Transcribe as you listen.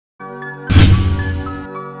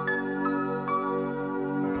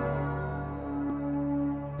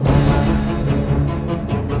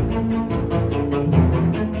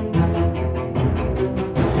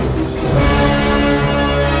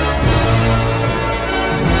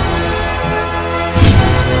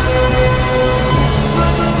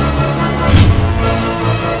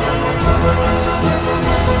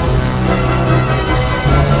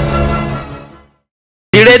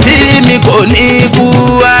ní kú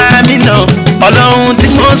àmínà ọlọ́run tí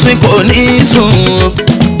mo sìn kò ní sùn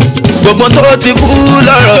gbogbo tó ti kú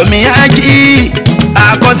lọ́rọ̀ mi á jí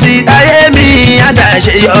àkọ́tì ayé mi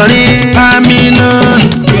àdàṣeyọrí àmínà.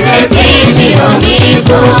 ìrètí mi ò ní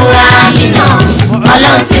kú àmínà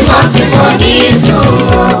ọlọ́run tí mo sìn kò ní sùn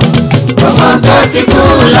gbogbo tó ti kú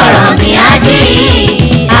lọ́rọ̀ mi á jí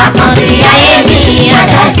àkọ́tì ayé mi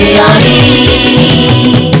àdàṣeyọrí.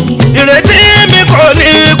 ìrètí mi kò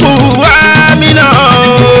ní kú àmínà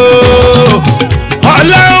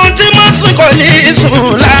ọlọ́run tí mo sìn kò ní sùn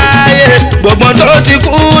láyé gbogbo tó ti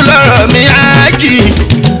kú lọ́rọ̀ mi á jí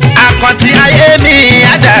àkọ́tì ayé mi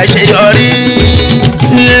àdàṣeyọrí.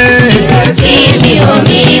 ìrètí mi ò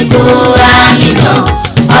ní kú àmínà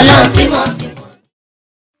ọlọ́run tí mo sìn.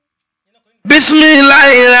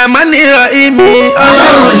 Bismillahirrahmanirrahim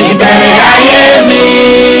ọlọ́run ní bẹ̀rẹ̀ ayé mi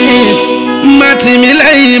má tì mí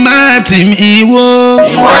lẹ́yìn má tì mí wò.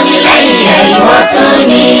 ìwọ ni lẹ́yìn ẹ̀ ìwọ tún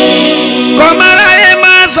ni. kọ́máráyé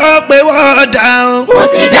má sọ pé wọ́n dà ó. mo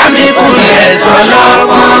ti dá mi kúnlẹ̀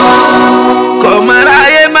sọlọ́pọ̀n.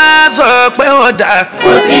 kọ́máráyé má sọ pé wọ́n dà.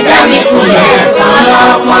 mo ti dá mi kúnlẹ̀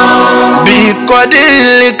sọlọ́pọ̀n. bí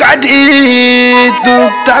kọ́dílì kádìí tó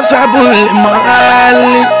tásábùlì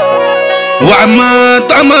mọ́álì. wàmọ̀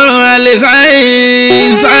tọmọ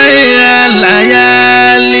àlèkáyìn sáyẹ̀rẹ̀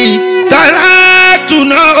làyálì. tààrà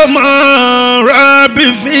tùnà ọmọ rọ́bì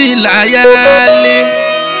fìlàyálì.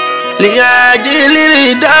 لأجل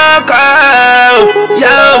رضاك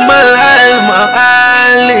يوم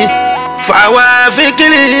المآل فوافق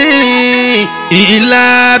لي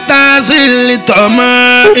إلى تحصيل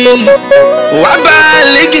طمائن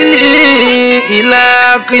وبلغني إلى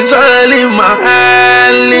قصال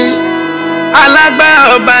المآل alágbára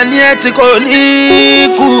ọba ni ẹ ti kò ní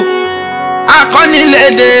kú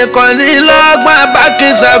akọ́nilédè kọ́nilọ́gbọ́n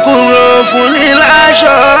abákísàkúrò fún ní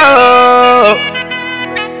láṣọ.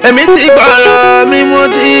 èmi ti gbọ́rọ̀ mi mo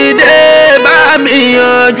ti dé bá mi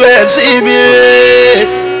yanjú ẹ̀ síbi rẹ̀.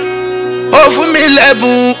 ó fún mi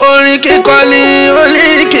lẹ́bùn orin kíkọ ni ó ní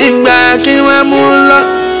kí n gbà kí wọ́n mú lọ.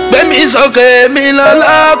 gbé mi sókè mi lọ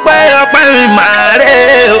lọ́pẹ́ ọpẹ́ mi máa rẹ̀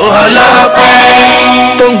ọlọ́pẹ́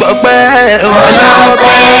tó ń gbọ́pẹ́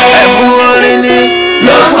ọlọ́pẹ́ ẹ̀bùn orin ni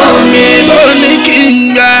ló fún mi tó ní kí n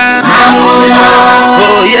gbà mú lọ.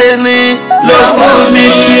 òye ni ló fún mi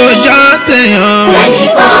tí ó jọ tèèyàn. ẹnì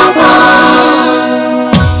kankan.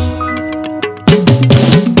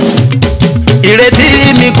 ìrètí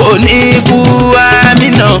mi kò ní kú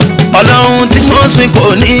àmínà ọlọ́run tí mo sìn kò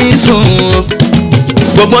ní sùn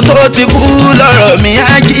gbogbo tó ti kú lọ́rọ̀ mi á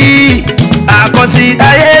jí àkọ́tì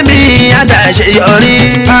ayé mi àdàṣeyọrí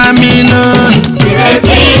àmínà.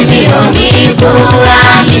 ìrètí mi ò ní kú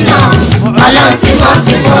àmínà ọlọ́run tí mo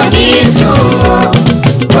sìn kò ní sùn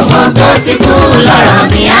gbogbo tó ti kú lọ́rọ̀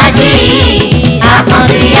mi á jí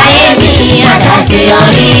àkọ́tì ayé mi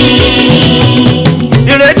àdàṣeyọrí.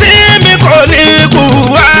 ìrètí mi kò ní kú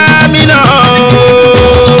àmínà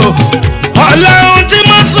ọlọ́run tí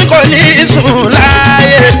mo sìn kò ní sùn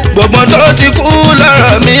láyé gbogbo tó ti kú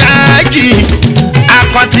lọ́rọ̀ mi á jí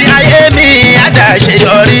àkọ́tì ayé mi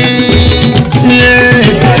àdàṣeyọrí.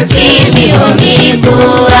 ìrètí mi ò ní kú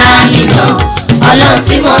àmínà ọlọ́run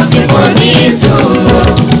tí mo sìn kò ní sùn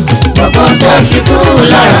gbogbo tó ti kú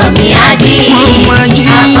lọ́rọ̀ mi á jí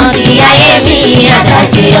àkọ́tì ayé mi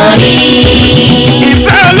àdàṣeyọrí.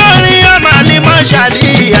 ìfẹ́ olórin ọmọ ni mo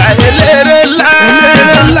ṣàdíyà eléré ńlá.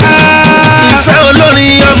 ìfẹ́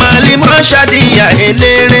olórin ọmọ ni mo ṣàdíyà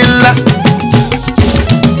eléré ńlá.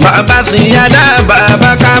 bàbá Síyádà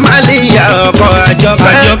bàbá Kàmálíyà ọkọ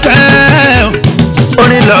Àjọkẹ́.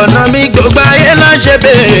 orin lọ́nà mi gbogbo ayé ló ń ṣe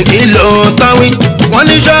bèrè kí ló ń tán wí. wọ́n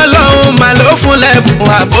ní iṣẹ́ ọlọ́run mà ló fún lẹ́bùn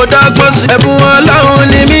àbódọ́gbọ́n sí. ẹ̀bùn ọlọ́run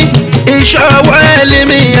ni mí iṣẹ́ ọwọ́ ẹ̀ lé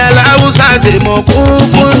mi aláwùsá tí mo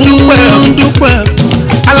kúkú dúpẹ́.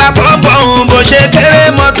 alábọ̀bọ̀ òun bó ṣe kéré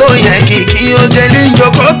mọ́tò yẹn kìkì oge ní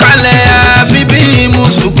jókòó kalẹ̀ àfi bí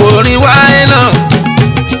mùsùlùmí wáyé náà.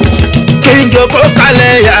 kí n jókòó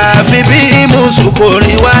kalẹ̀ àfi bí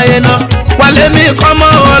mùsùlùmí wáyé náà. wálé mi kọ́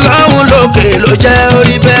mọ́ ọlọ́run lókè ló jẹ́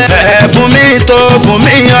orí bẹ́ẹ̀. ẹ̀bùn mi tó bùn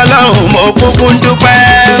mí ọlọ́run mo kúkú dúpẹ́.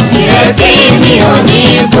 ìrètí mi ò ní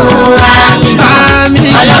kú àmínà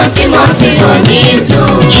ọlọ́run tí mo sìn kò ní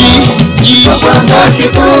sùn gbogbo tó ti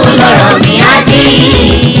kú lọ́rọ̀ mi á jí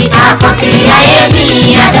àkọ́tì ayé mi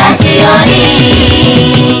àdàṣeyọrí.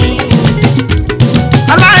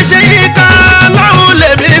 aláṣẹ yìí kan ọlọ́run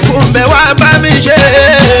lèmi kùn bẹ́ẹ̀ wá bá mi ṣe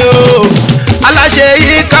o. aláṣẹ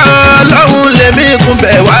yìí kan ọlọ́run lèmi kùn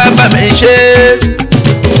bẹ́ẹ̀ wá bá mi ṣe.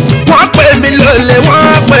 wọ́n pè mí lólè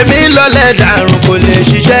wọ́n pè mí lọ́lẹ̀ dàrún kò lè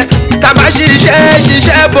ṣiṣẹ́. tàbá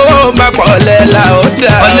ṣiṣẹ́ bó bá pọ̀ ọ̀lẹ la ó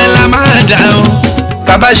dà. ọ̀lẹ la máa dà o.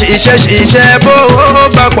 bàbá ṣiṣẹ́ bó ó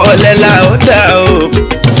bá pọ̀ lẹ́la ó dà o.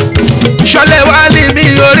 ṣọlẹ̀ wá níbi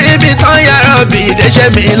orí mi tán yàrá òbí ìdẹ́sẹ̀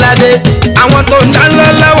mi ládé. àwọn tó ń dá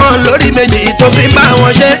lọ́lá wọn lórí méjì tó fi bá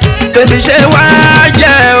wọn ṣe. tèmi ṣe wá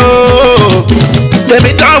jẹ́ o.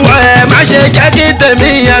 tèmi tọwọ́ ẹ má ṣe jẹ́ kí tèmi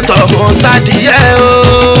yàtọ̀ mo sádìyẹ o.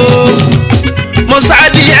 mo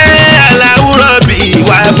sádìyẹ aláwùrọ̀ bí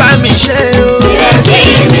ìwà bá mi ṣe o. ìrètí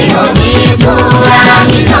mi ò ní kú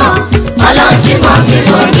àmì náà ọlọ́run tí mo sì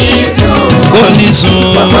kò ní sùn. kò ní sùn.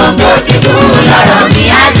 gbogbo tó ti kú lọ́rọ̀ mi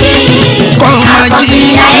á jí. kọ́ máa jí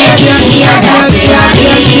kíákíá.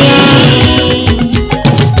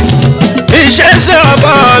 ìṣesí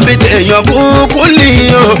ọkọ mi tèèyàn kúkú ni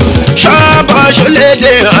o ṣọ́ọ̀bọ̀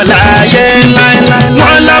ṣọlédè ọ̀láyé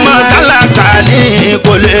wọ́n lọ́mọ tálákà ní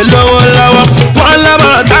kò lè lówó lọ́wọ́ wọ́n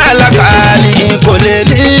lọ́mọ tálákà ní kò lè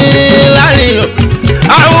ní láàrin o.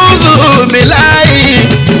 àwùjọ mi láì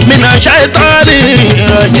mina ṣàìtọ́ni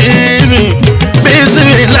ìrọ̀jìmì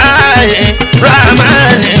bísímìláì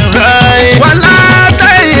ramani rọ́ì wàlá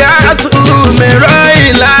tẹ̀yà sùnmi rọ́ì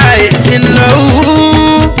láì ìnáwó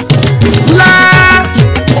lá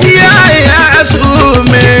yáyà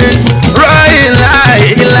sùnmi rọ́ì láì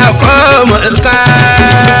ìlàkọ́mọ̀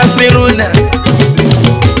káfírúnà.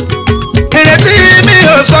 ìrètí mi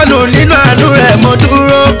ò sọnù nínú àánú rẹ̀ mo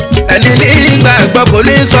dúró ẹni ní ìgbàgbọ́ kò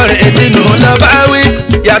ní sọ̀rọ̀ ìdínú lọ́ba wí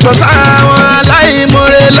yàtọ̀ sáwọn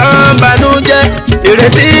aláìmoore lọ́nbànújẹ́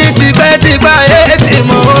ìrètí tipẹ́tipẹ́ ayé tí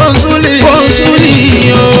mo ń súnlì o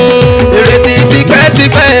ìrètí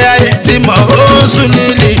tipẹ́tipẹ́ ayé tí mo ń súnlì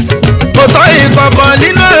ni kò tọ́ ìkọ̀kọ̀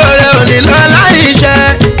nínú ọ̀rẹ́ òní lọ láìṣẹ́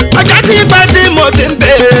ọjọ́ tipẹ́ tí mo ti ń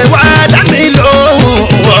bèrè wá dá mi lóhùn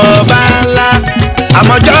ọba ńlá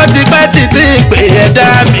àmọ́jọ́ tipẹ́ títí pè é dá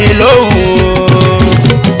mi lóhùn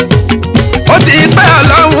ó ti pẹ́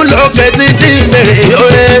ọlọ́run lókè títí bèrè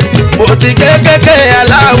oore mo ti kékeré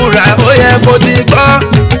aláwùrà ó yẹ kó ti gbọ́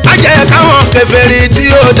má jẹ́ káwọn kèfèrí tí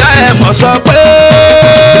ó dá ẹ̀ mọ̀ sọ pé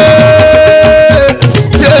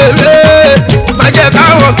má jẹ́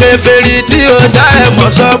káwọn kèfèrí tí ó dá ẹ̀ mọ̀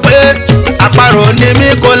sọ pé àparò ni mí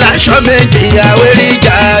kò láṣọ méjì àwérí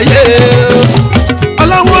jàyé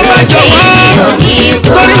ọlọ́run bá jọ̀wọ́ torí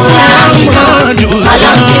kò mọ̀ dùn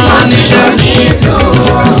níṣẹ́.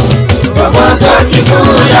 gbogbo tó ti kú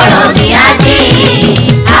lọ́rọ̀ mi á jí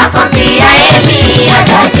àkàntì ayé mi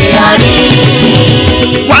àdáṣe ọrí.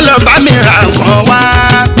 wá lọ bá mi ra nǹkan wá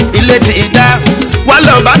ilé ti dá wá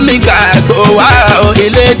lọ bá mi gbàgbó wá o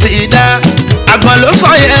ilé ti dá àgbọn ló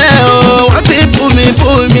sọ yẹn o wọ́n ti bú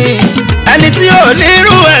mi ẹni tí ò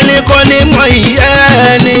nírú ẹni kò ní mọ ìyẹn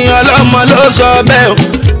ẹni ọlọ́mọ ló sọ bẹ́ẹ̀ o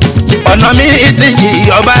ọ̀nà mi ti yí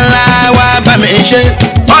ọba ńlá wá bá mi ṣe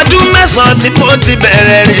ọdún mẹ́sàn-án tí mo ti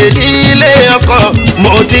bẹ̀rẹ̀ rè nílé ọkọ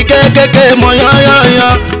mo ti kékeré mọ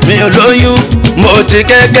yányányán mi ò lóyún mo ti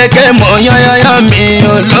kékeré mọ yányányán mi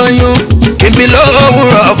ò lóyún kí mi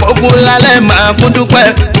lówùrọ̀ kókú lálẹ́ máa kú dúpẹ́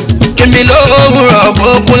kí mi lówùrọ̀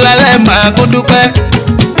kókú lálẹ́ máa kú dúpẹ́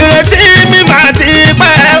ìrètí mi máa ti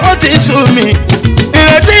pẹ́ ó ti sú mi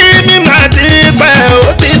ìrètí mi máa ti pẹ́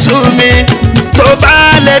ó ti sú mi tó bá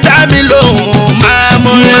lè dá mi lóhùn máa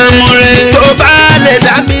múre tó bá lè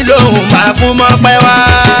dá mi lóhùn máa fún mọ́ pẹ́ wá.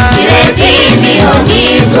 ìrètí mi ò ní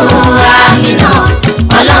kú àmì náà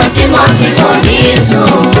ọlọ́run tí mo sì kò ní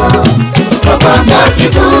sùn gbogbo tó ti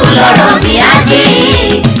kú lọ́rọ̀ mi á jí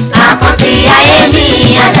àkàntì ayé mi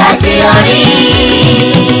àdáṣe ọrí.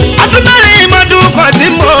 ọdún mẹ́rin mọ́dún kan tí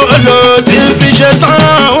mo lò tí ń fi ṣe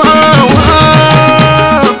tán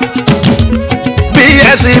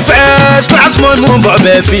BSc first class mo mú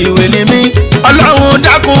bọ̀bẹ̀ fi ìwé ni mí ọlọ́run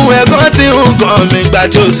dákun ẹ̀gán tí ń kàn mí gbà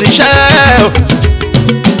tí ó sì ṣẹ́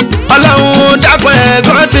ọlọ́run dákun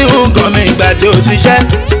ẹ̀gán tí ń kàn mí gbà tí ó sì ṣẹ́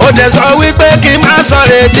ó dẹ̀ sọ wípé kí n má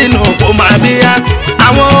sọ̀rọ̀ tìǹù kó má bíyá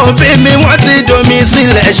àwọn òbí mi wọ́n ti domi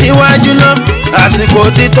sílẹ̀ síwájú náà àsìkò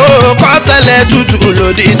ti tó kọ́ tẹ́lẹ̀ tútù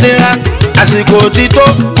lòdì tíra àsìkò ti tó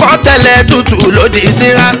kọ́ tẹ́lẹ̀ tútù lòdì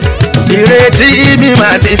tíra ìrètí mi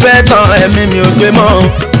máa ti fẹ́ tán ẹ̀mí mi ò gbé mọ́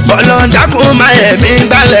ọlọ́dàkùn máa ẹ̀mí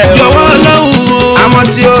gbalẹ̀ lọ́wọ́ lọ́hùn àwọn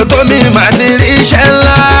tí ó tó mi máa ti rí iṣẹ́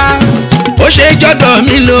ńlá ó ṣe jọ́dọ̀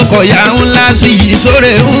mi ló kọ̀yà ńlá sí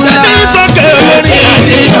ìsórè ńlá bí sókè olórí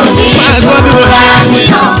àdéhùn máa gbọ́ bí wọ́n ṣe ń wí.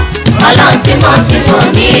 ọlọ́run tí mo sì kò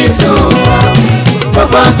ní sùn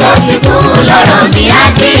gbogbo tó ti kú lọ́rọ̀ mi á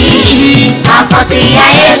jí àkàntì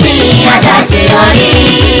ayé mi àdáṣe ọrí.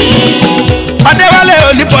 Adéwálé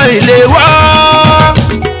onípọ̀ ilé wọ́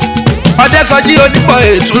ọdẹ sọjí onípọ̀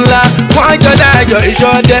ètò ńlá wọ́n jọ dájọ́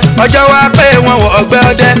ìṣọdẹ ọjọ́ wá pé wọ́n wọ ọgbẹ́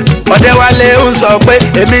ọdẹ Ọdẹwálé ń sọ pé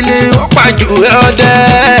èmi ni ó pàjù ọdẹ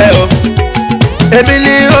o èmi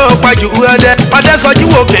ni ó pàjù ọdẹ ọdẹ sọjú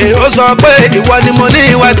òkè ó sọ pé ìwọ ni mo ní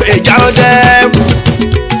ìwà gbèjà ọdẹ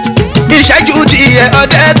ìṣẹ́jú díẹ̀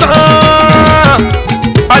ọdẹ tán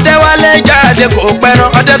ọdẹ wálé jáde kò pẹran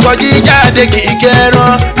ọdẹ sọjí jáde kì í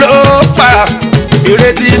kẹran ló pa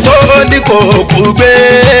ìrètí tó ní kò kú gbé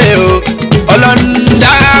o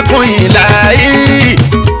ọlọ́ndàkùn ìlà yìí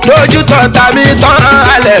lójú tọ́ta mi tán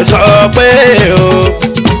alẹ́ sọ pé o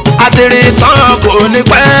àtìrí tán kò ní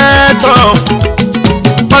pẹ́ tán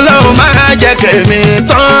ọlọ́run máa jẹ́ kèmí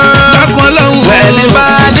tán dákun ọlọ́run ẹni bá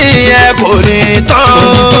ní ẹ kò ní tán.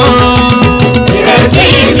 ìrètí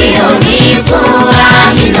mi ò ní kú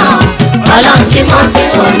àmìnà ọlọ́run tí mo sì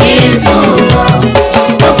kò ní sùn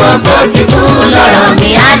gbogbo tó ti kú lọ́rọ̀ mi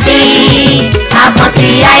á dí àpótí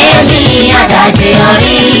ayé mi àdáṣe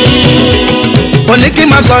orí. mo ní kí n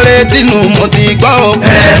máa sọ̀rọ̀ tínú mo ti gbọ́ o.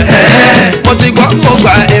 mo ti gbọ́ mo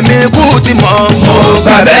gbà èmi kú ti mọ̀ mo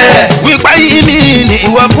gbà bẹ́ẹ̀. wípé yìí mi ni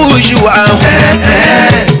ìwọ kú ṣì wà.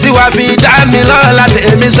 tí wàá fi dá mi lọ́la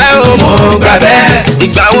tèmi sẹ́ o. mo gbà bẹ́ẹ̀.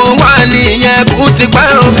 ìgbà wo wà nìyẹn kú ti pẹ́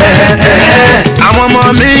o. àwọn ọmọ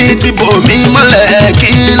mi ti bò mí mọ́lẹ̀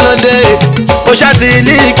kí ló dé. ó ṣáàtì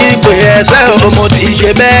ní kí n pè ẹsẹ̀ o mo ti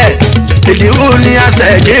ṣe bẹ́ẹ̀. ìdíwù ni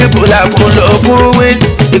àṣẹjì bùlàkùn ló kú wí.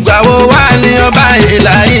 ìgbà wo wà ní ọba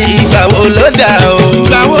ìlà yìí ìgbà wo ló dà o.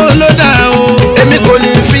 ìgbà wo ló dà o. èmi kò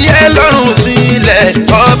ní fi ẹ́ lọ́rùn sílẹ̀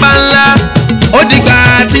ọba ńlá. ó dìgbà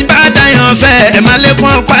tí bá dáyàn fẹ́ ẹ̀ máa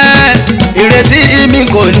lékún ọpẹ́. ìrètí mi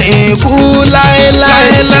kò ní kú láéláé.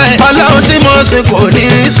 ọlọ́run tí mo sìn kò ní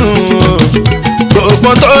sùn.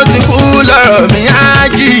 gbogbo tó ti kú lọ́rọ̀ mi á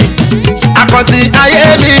jì. àkọ́tì ayé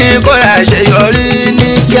mi kò yà ṣe yọrí ní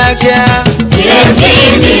kíákíá. ìrètí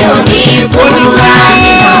mi ò ní kú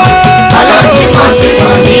àmìnà ọlọ́run tí mo sì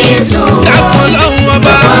kò ní sùn dákun ọlọ́run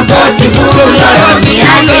ọba gbogbo tó ti kú lọ́rọ̀ mi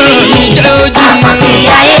á dí àpótí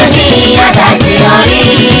ayé mi àdáṣe orí.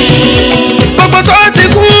 gbogbo tó ti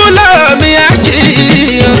kú lọ́rọ̀ mi á jì.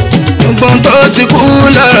 gbogbo tó ti kú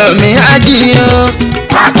lọ́rọ̀ mi á jì.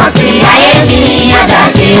 àpótí ayé mi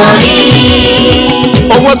àdáṣe orí.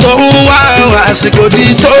 owó tó ń wá àsìkò ti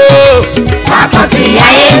tó. àpótí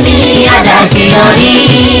ayé mi àdáṣe orí.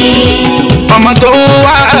 ọmọ tó ń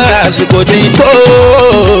wá àsìkò ti tó.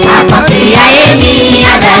 àpótí ayé mi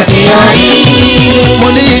àdáṣe orí. mo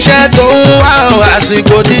ní iṣẹ́ tó ń wá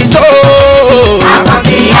àsìkò ti tó.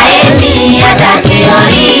 àpótí ayé mi àdáṣe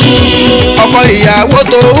orí. ọkọ ìyàwó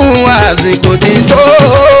tó ń wá àsìkò ti tó.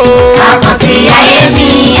 àpótí ayé mi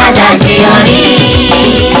àdáṣe orí.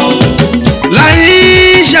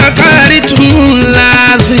 láyé ṣàkárí tún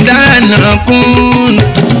lásìdánàkún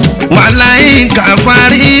wàláyé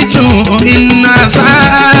kàfárí tún iná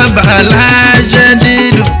sábà láṣẹ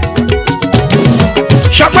dídùn.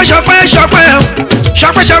 ṣọpẹ́ ṣọpẹ́ ṣọpẹ́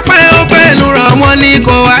ṣọpẹ́ ṣọpẹ́ ó pẹ̀lú rọ̀ wọ́n ní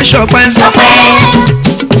kó wá ṣọpẹ́.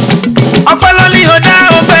 ọpẹ́ ló ní ọdá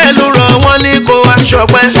ó pẹ̀lú rọ̀ wọ́n ní kó wá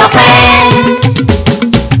ṣọpẹ́.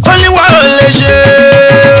 ó ní wọ́n ò lè ṣe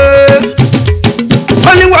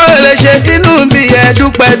ó ní wọ́n ò lè ṣe inú bí ẹ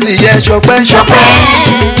dúpẹ́ tìyẹ ṣọpẹ́ ṣọpẹ́.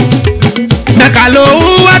 mẹ́ka ló ń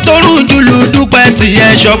wá torún jùlù dúpẹ́ tìyẹ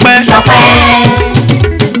ṣọpẹ́.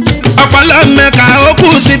 ọpọlọ mẹ́ka ó kù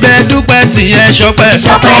síbẹ̀ dúpẹ́ tìyẹ ṣọpẹ́.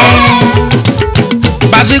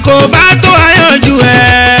 bàsíkò bá tó àyànjú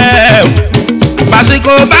ẹ̀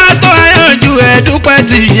bàsíkò bá tó àyànjú ẹ̀ dúpẹ́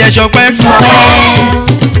tìyẹ ṣọpẹ́.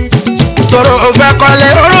 toro ò fẹ́ kọ́lé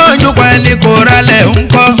orójú pẹ̀lú kò rálẹ̀ ń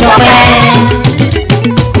kọ́.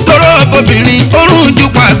 toro obìnrin orúnjú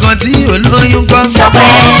pàgàn tí olóyún kọ́.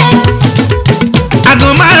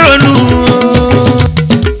 àgàn máa ronú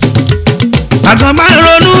àgàn máa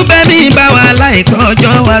ronú bẹ́ẹ̀ ní bá wa láìpẹ́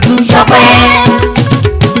ọjọ́ wa tún.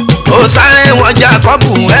 ó sáré wọn jà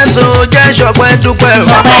kọ́pù ẹ̀sùn jẹ́ ṣọpẹ́ dúpẹ́ o.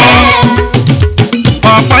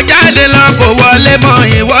 ọ̀pọ̀ jáde lọ kò wọlé mọ́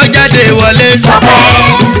ìwọ jáde wọlé.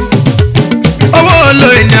 owó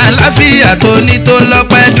olóyè ní àlàáfíà tó ní tó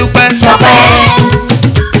lọ́pẹ́ dúpẹ́.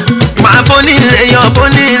 máa bóni èèyàn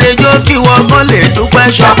bóni ìrẹ́jọ́ kí wọ́n kọ́ lè dúpẹ́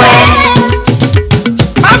ṣọpẹ́.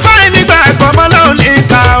 má fáì mi gbàgbọ́ mọ́lọ́hún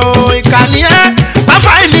níta o ìkànnì ẹ́ má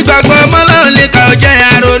fáì mi gbàgbọ́ mọ́lọ́hún níta o jẹ́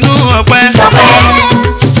àrònú ọpẹ́.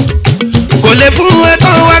 kò lè fún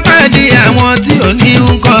ẹ̀tọ́ wákàtí àwọn tí ò ní ń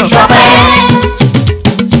kọ́.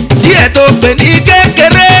 díẹ̀ tó pè ní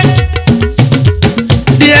kékeré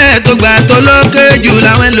díẹ̀ tó gbà tó lókè jù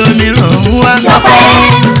làwọn ẹlòmíràn ń wá.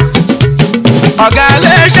 ọ̀gá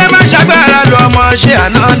iléeṣẹ́ má ṣàgbára lu ọmọ ṣe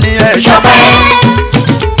àná ni ẹ̀ ṣọpẹ́.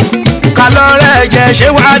 kálọ́rẹ́ jẹ́ ṣé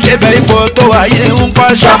wàá débẹ̀ ipò tó wáyé ń kọ́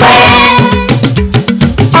ṣọpẹ́.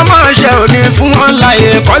 ọmọ ṣe ò ní fún wọn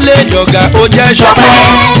láyé kọ́lé dọ̀gà ó jẹ́ ṣọpẹ́.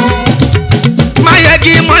 má yẹ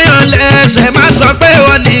kí mọ́yàn lẹ́sẹ̀ má sọ pé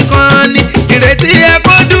wọ́n nìkan ní ìrètí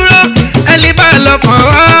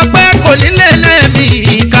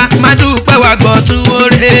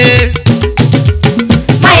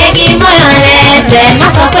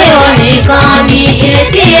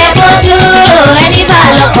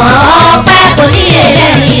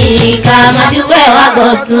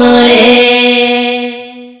súnlé.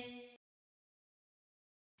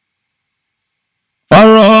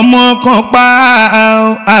 ọ̀rọ̀ ọmọ kan pa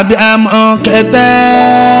àbí àmọ́ kẹtẹ́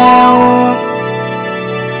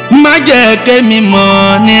má jẹ́ kémi mọ̀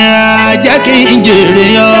nira jẹ́ kí n jèrè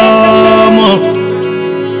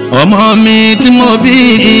ọmọ mi tí mo bí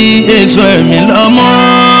èso ẹ̀mí lọ́mọ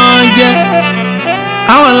jẹ́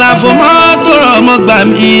àwọn làfọmọ́ tó rọ̀ ọmọ gbà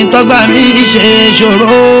mí tọ́gbà mí ṣe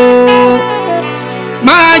ṣòro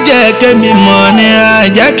má jẹ́ kémi mọ̀ nira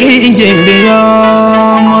jẹ́ kí n jèrè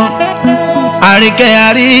ọmọ àríkẹ́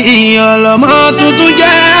àrí ọlọ́mọ tuntun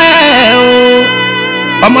jẹ́ o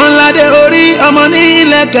ọmọ ńládé orí ọmọ ní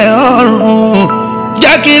ìlẹ̀kẹ̀ ọrùn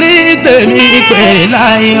jẹ́ kí rí tèmi pè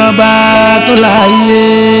láyé ọba tó láyé.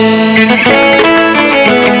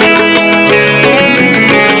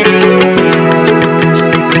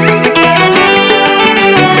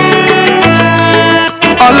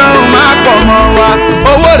 ọlọ́run má pọ̀ mọ́ wa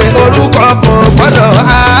owó rẹ̀ orúkọ kò gbọ́dọ̀ wá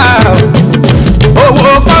owó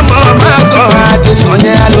pọ́nmọ́ máa kọ́ àti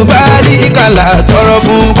sọ̀yẹn àlùbárí ìkàlà tọrọ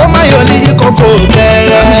fún kó má yọ ní kókó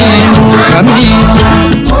bẹ̀rẹ̀. àmì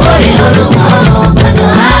orí orúkọ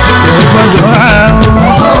gbọ́dọ̀ wá.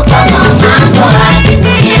 owó pọ́nmọ́ máa kọ́ àti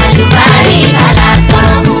sọ̀yẹn àlùbárí ìkàlà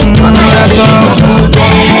tọrọ fún kó má yọ ní kókó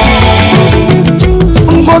bẹ̀rẹ̀.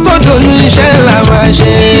 kó tó doyún iṣẹ́ là máa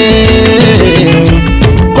ṣe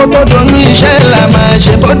kó tó doyún iṣẹ́ là máa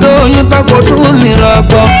ṣe kó doyún tako tún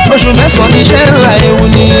nírọ̀gbọ́ oṣù mẹ́sàn-án iṣẹ́ ńlá ewu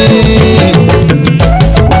ni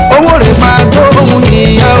owó rẹ̀ máa tó ohun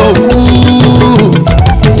ìyá òkú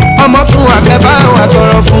ọmọ tún àgbẹ̀bá wa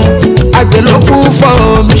tọrọ fún àgbélókù fọ́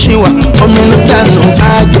omi ṣì wà omi ló dànù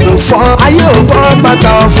àgbè fọ́ ayé ò bọ́ bàtà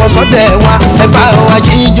ọ̀fọ̀ sọ́dẹ̀ wa ẹ bá wa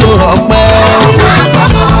jíjó ọpẹ́.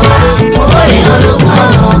 orí orúkọ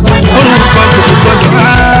gbọ́dọ̀ wá.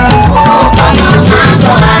 owó pọ́nmọ́ máa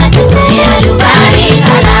kọ́ àti sọ̀yẹn àlùbárí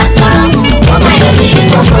ìkàlà tọrọ fún kó má yọ ní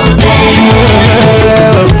kókó bẹ̀rẹ̀.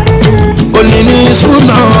 òní ní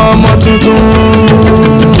súnà ọmọ tuntun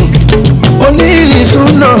òní ní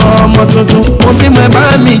súnà ọmọ tuntun mo bí mo bá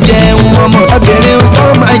mi jẹun ọmọ obìnrin tó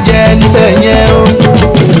máa jẹ níbẹ̀ yẹn o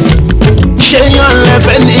ṣé yàn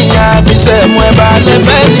lẹ́fẹ́ níyà bísẹ̀ mo ẹ̀ bá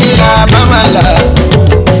lẹ́fẹ́ níyà bámàlà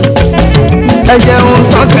ẹ jẹun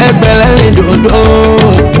tọ́kẹ́ gbẹlẹ́rìn dòdò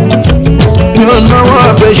mi ò náwó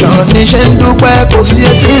ọ̀bẹ̀ṣàn níṣẹ́ ń dúpẹ́ kò sí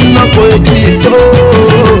etí iná kò èjì tó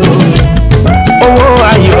owó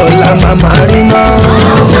ayọ̀ la màmá rí náà.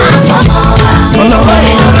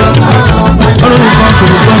 orúkọ kò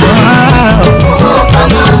gbọdọ̀ wá. owó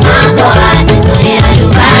pọ́nmọ́ máa kọ́ àti sọ̀yẹn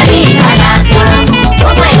àlùbárí ìkàlà tọrọ fún kó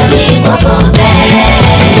má yọ ní kókó bẹ̀rẹ̀.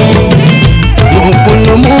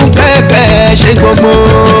 lùkùlùmù kẹ́kẹ́ ṣe gbogbo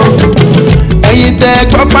ẹ̀yin tẹ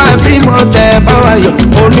gbọ́pá bímọ tẹ báwa yọ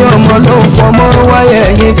orí ọmọ ló ń pọ̀ mọ́ wáyé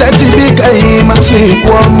ẹ̀yin tẹ́tí bí kẹ́yìn má sì kú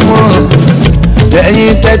ọmọ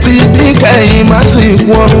ẹ̀yin tẹ́tí bí kẹ́yìn má sì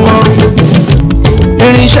kú ọmọ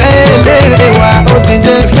irinṣẹ́ eléré wa ó ti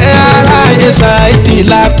dé Ifearaye Saheed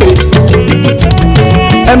lápè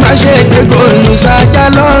ẹ má ṣe gbé gòlù sájà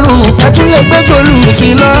lọ́rùn ẹ tún lè gbé gòlù sí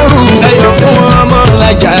lọ́rùn ẹyọ fún wọn ọmọ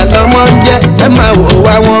làjà lọ́mọ ń jẹ́ ẹ máa wò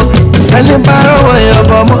wá wọn ẹni bá rọwọ́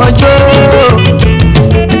ẹ̀yọ̀bọ̀ mọ́jọ́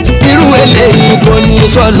irú eléyìí kò ní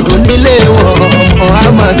sọnù nílé wọn ọmọ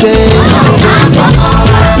àmàké.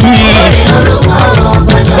 orúkọ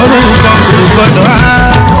kò gbọdọ̀ wá.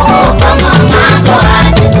 owó pọ́nmọ́ máa kọ́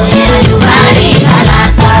àti sọ̀yẹn àlùbárí ìkàlà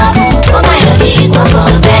tọrọ fún kó má yọ ní kókó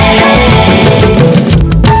bẹ̀rẹ̀.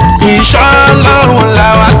 ìṣọ́ ọlọ́run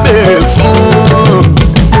làwa béèrè fún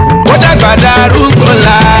ó dàgbà darúgbó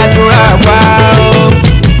ládùúrà wa o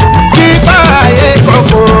kíkọ́ ayé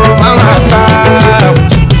kọ̀kọ́ máa wà pa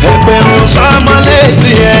ẹgbẹ̀rún sọ́mọ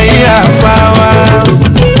létí ẹ̀yìn àfa wa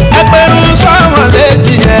ẹgbẹ̀rún sọ́mọ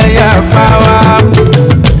létí ẹ̀yìn àfa wa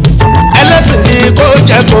ẹlẹ́sìn ni kó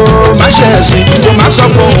jẹ́ kó má ṣẹ̀sìn kó má sọ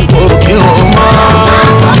pé òun kò kírun mọ́.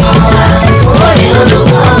 orí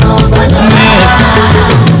orúkọ gbọ́dọ̀ wá.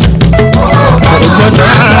 owó pọ́nmọ́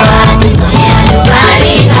máa kọ́ àti sọ̀yẹn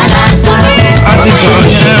àlùbárí ìkàlà tọrọ fún kó má yọ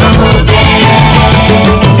ní kókó bẹ̀rẹ̀.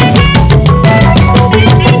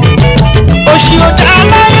 òṣì ọ̀dà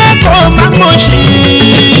láyé kò má mọ̀ sí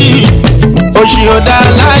òṣì ọ̀dà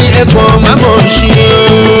láyé kò má mọ̀ sí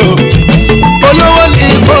o olówó ni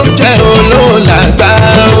kò jẹ́ olówó làgbà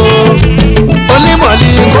o onímọ̀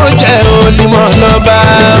ni kò jẹ́ onímọ̀ lọ́ba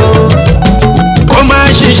o kó má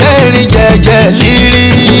ṣiṣẹ́ ìrìn jẹ́jẹ́ lírí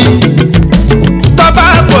tọ́ba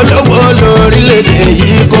polówó lórílẹ̀‐èdè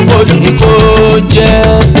yìí kó bó ní kó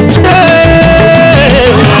jẹ́.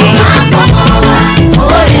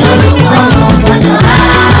 orí orúkọ gbọ́dọ̀ wá.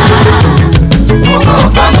 owó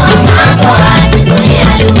pọ́nmọ́ máa kọ́ àti sọ̀yẹn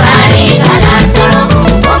àlùbárí ìkàlà tọrọ fún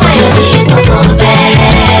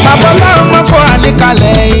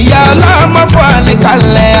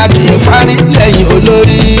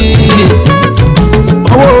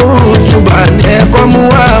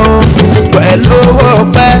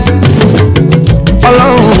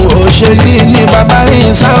ṣe yìí ni bàbá rí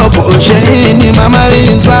ń sá bó ṣe yìí ni màmá rí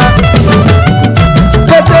ń sá.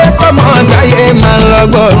 kété kọ́mọ dáyé máa ń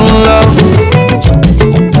lọ́gbọ̀rún lọ.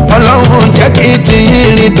 ọlọ́run jẹ́ kí tiyín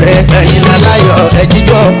rí bẹ́ẹ̀ ẹ̀yin láláyọ̀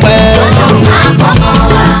ẹ̀jíjọ́ pẹ́. ọlọ́run máa kọ́mọ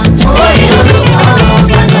wa orí orúkọ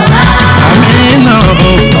gbọ́dọ̀ wá. àmínà.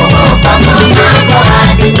 owó kọ́mọ máa gbọ́ wá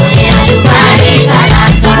títún ní àlùbárí kàlà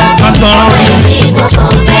tọrọ ọmọ ẹ̀mí gbogbo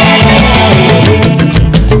bẹ̀rẹ̀.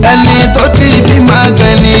 ẹni tó ti bí máa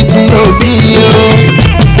gbẹni tí ò bí o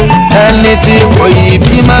ẹni tí kò yí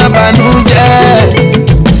bí máa banú jẹ́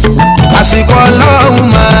àsìkò ọlọ́run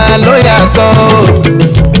máa ló yàtọ̀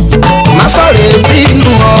má sọ̀rọ̀ tí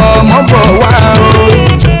inú ọmọ bọ̀ wá o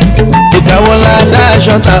ìgbà wo la dá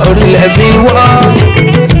aṣọ ta orílẹ̀ fi wọ́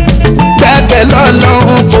gbẹ́kẹ̀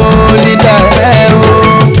lọ́lọ́run kò ní dá ẹ o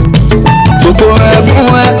gbogbo ẹ̀bùn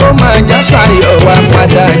ẹ ó máa já sáyọ̀ wá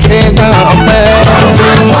padà dé gan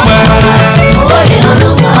ọpẹ́. orí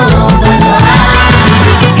orúkọ gbọ́dọ̀ wá.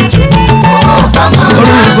 owó kọ́mọ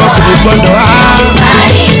máa gbọ́ wá títún ní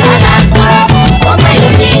àlùbárí kàlà tọrọ ọmọ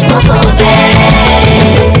ẹ̀mí gbogbo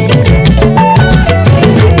bẹ̀rẹ̀.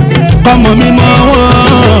 kọ́mọ mi mọ́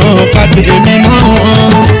wọn kàtẹ́ mi mọ́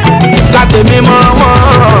wọn kàtẹ́ mi mọ́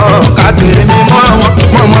wọn kàtẹ́ mi mọ́ wọn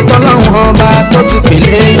mọ̀mọ́ tọ́lọ́wọ́n ọba tó ti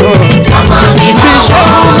pèlè yọ. ọmọ mi mọ́ bí ṣé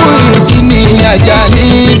wọn. òun ìdí ni ajá ní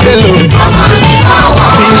Bello ọmọ mi mọ́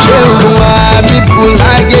wọn. bí ṣé òun àbíkú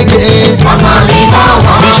lágége ọmọ mi mọ́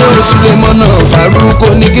wọn. bí ṣé òun Sulemọ́nà Faruko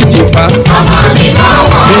ní Kìjìpá ọmọ mi mọ́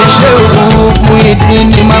wọn. bí ṣé òun Muyideen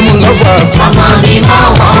ní Mamu Lọ́fà ọmọ mi mọ́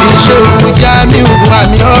wọn. bí ṣé òun Jamiu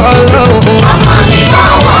àmì Ọlọ́run ọmọ mi mọ́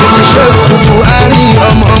wọn. bí ṣé òun Buhari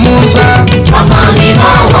ọmọ Musa ọmọ mi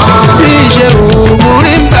mọ́ wọn. bí ṣé òun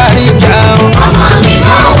Murimba ìjà ọmọ mi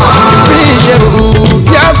mọ́ wọn. bí ṣé òun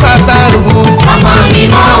Yasa Taru ọmọ mi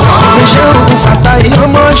mọ́ wọn. bí ṣé òun Fatai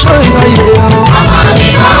ọmọ Ṣóyọyè ọmọ mi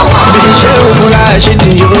mọ́ wọn. bí ṣé òun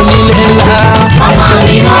Rashidi onílé ńlá ọmọ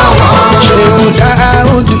mi mọ́ wọn. ṣé òun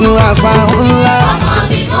Dáúdù àfà ńlá. ọmọ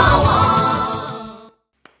mi mọ́ wọn.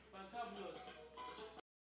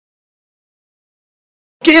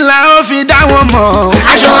 kí la ó fi dá wọn mọ̀.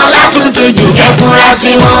 aṣọ wọn látúntò jù kẹ́ fúnra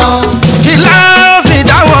sí wọn. kí la ó fi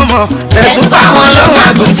dá wọn mọ̀. ẹ̀sùn pa wọn lọ́wọ́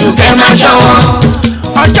àgùntù kẹ́ máa ṣọ́ wọn.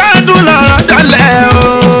 ọjọ́ ọdún lọ́rọ̀ dọ́lẹ̀ o.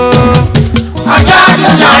 ọjọ́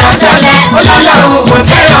ọdún lọ́rọ̀ dọ́lẹ̀ olólùwò kò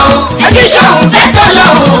fẹ́ràn o. ẹbí sọ̀hún fẹ́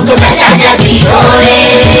tọ́lọ́hún tó fẹ́ dájẹ́ bí oore.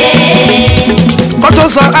 kó tó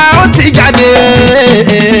sọ a ó ti jáde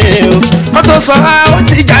kó tó sọ a ó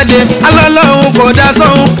ti jáde alọ́lọ́hún kò dá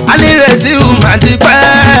sọ́hún alírètí ò má ti pẹ́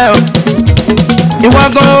o. ìwọ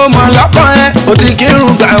gan o mọ̀ lọ́kàn ẹ ò ti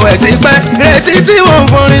kírun gbàwẹ̀ ti pẹ́ retí tí wọ́n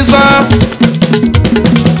forin sọ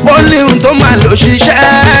ó ní ohun tó máa lò ṣiṣẹ́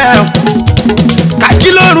kájí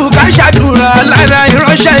lóru ká ṣàdúrà lára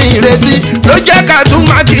ìránṣẹ́ ìrètí ló jẹ́ ká tún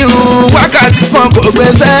máa kírun wákàtí kan kò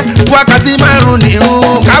gbèsè wákàtí márùn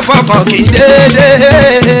nírun ká fọkàn kí déédéé.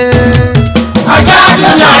 ọjọ́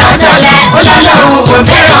ọdún lọ́rọ̀ dọ́lẹ̀ olólùwò kò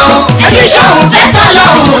fẹ́ràn o. ẹbí sọ̀hún fẹ́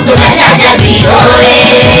tọ́lọ́hún tó fẹ́ dájẹ́ bí oore.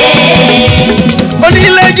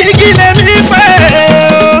 onílé jígí lèmi pé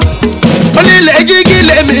onílé jígí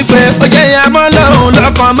lèmi pé ó jẹ́ ìyàmọ́ lọ́hùn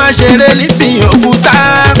lọ́kàn má ṣeré níbi òkúta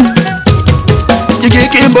jígí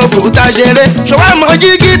kí n bòkúta ṣeré ṣọwọ́ mọ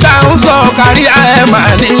jígí tá ń sọ kárí ẹ̀ mà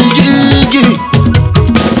ní jígí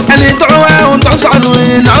ẹni tó wá ohun tó sọnù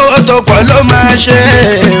ìnáwó tó pọ̀ ló máa ṣe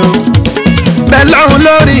bẹ́ẹ̀ lọ́hùn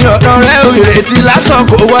lórí ọ̀rọ̀ rẹ̀ ìrètí lásán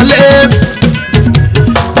kò wọlé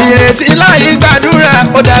ìrètí láì gbàdúrà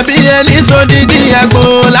ó dàbí ẹni sódìdí àgbo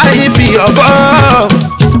láì fi ọ̀bọ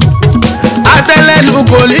àtẹ́lẹ̀nu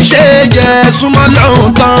kò ní ṣe jẹ súnmọ́ lọ́hùn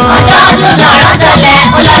tán. ọjọ́ ọdún lọ́rọ̀ dọ́lẹ̀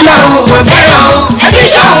olólùwò kò fẹ́ràn o. ẹbí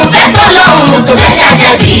sọ̀hún fẹ́ tọ́lọ́hún tó fẹ́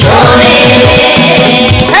dájẹ́ bí oore.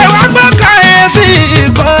 ẹ wá gbọ́ káyéfì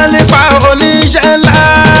ìkan nípa oníṣẹ́ ńlá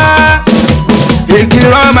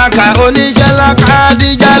ìkìrọ̀ màkà oníṣẹ́ ńlá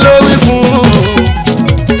Kádíjà ló wí fún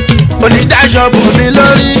onídàáṣọ bò mí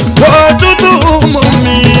lórí òtútù mú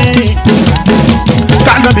mi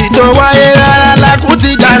kánọ̀bì tó wáyé rárá lákú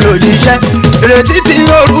ti dá lòdìṣẹ́ ìrètí tí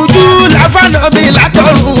orújú láfànàbí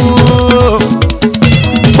látọ̀run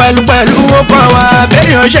pẹ̀lúpẹ̀lú ọkọ̀ wa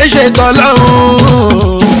béèyàn ṣe ṣe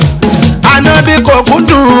tọ́lọ́hún ànábì kò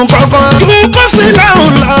kúndùn kankan kú kó sí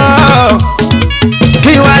lọ́hùn lọ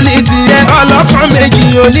kí wá ní tiẹ̀ ọlọ́kàn méjì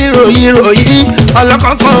oníròyìn ròyìn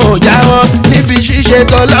ọlọ́kàn kan ò jáwọ́ níbi ṣíṣe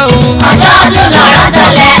tọ́lọ́hún. ọjọ́ ọdún lọ́rọ̀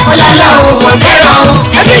dọ́lẹ̀ olólùwò kò fẹ́ràn o.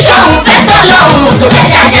 ẹbí sọ̀hún fẹ́ tọ́lọ́hún tó fẹ́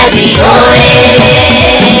dájẹ́ bí oore.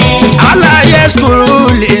 aláyé skuru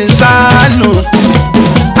lè sánú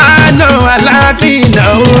àná alákìnà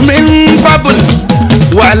omi ń bọ́bùl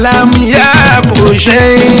wàlámùyá kò ṣe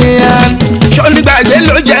é ṣọ́nígbàgbé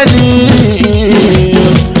ló jẹ́ jẹ́ ni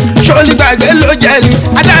ṣọlí gbàgbé ló jẹ́ ni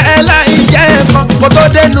adá ẹ láì jẹ́ nǹkan kó tó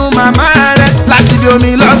dénú màmá rẹ láti bí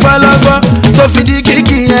omi lọ́gbọ́lọ́gbọ́ tó fi di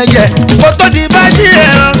kíkì yẹn jẹ kó tó di bá ṣí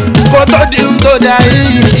ẹran kó tó di ń tó dà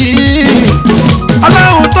yìí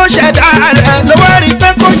ọlọ́run tó ṣẹ̀dá rẹ̀ ló wá rí pé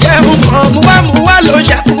kó jẹun kan múwámúwá ló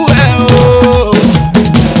ṣẹ́kù ẹ̀ o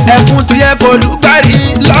ẹkún tiẹ̀ kò lùgbàrí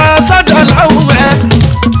lọ sọ́dọ̀ lọ́hùn ẹ̀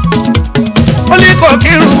ó ní kò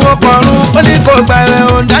kírun ọkọ̀run ó ní kò gba ẹ̀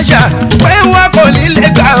òǹdáṣà pé wọn kò ní lè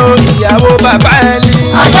gbà o ìyàwó bàbá ẹ̀ ni.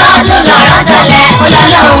 ọjọ́ ló lọ́rọ̀ dọ̀lẹ́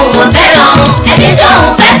olólùwọ̀n kò fẹ́ràn ẹbí tó ń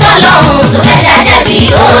fẹ́ tó lọ́hùn tó fẹ́ dájẹ́ bí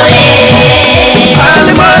oore.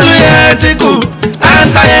 alimọ́lù yẹn ti kù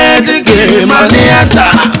anta yẹn ti gèrè mọ́ ní anta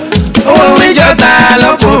owó ìjọta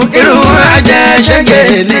lọ́kùn irun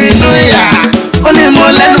àjẹsẹ́gẹ̀ nínú ìyá ó ní mo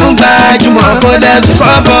lẹ́nu gbajúmọ̀ kó dẹ́sùn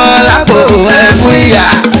kọ́ bọ́ lápò ẹ̀kún ìyá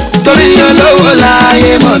torí olówó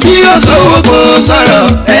láàyè mọ̀ bí ó sọ̀wọ́ kó sọ̀rọ̀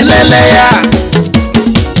ẹlẹ́lẹ́yà.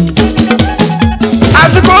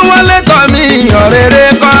 àfikún wọlé tọ̀ mí ọ̀rẹ́rẹ́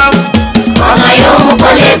kọ́. ọmọ yòówù kò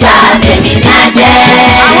lè gbà tèmi náà jẹ́.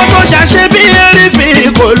 àwọn tó ṣàṣe bí erífín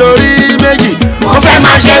kò lórí méjì. mo fẹ́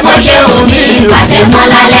máa ṣe bó ṣe wù mí pàṣẹ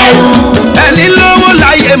mọ́lá lẹ́rú. ẹni lówó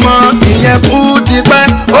láyé mọ̀ ìyẹn kú ti pẹ́.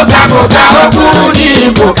 ó ga kò ga ó kú ní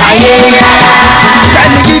kò káyé rárá.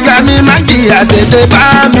 ẹni gíga mi má jìyà tètè bá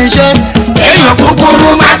mi ṣe. èèyàn kúkúrú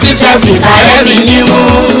má ti ṣe fìkàrẹ́ mi nímú.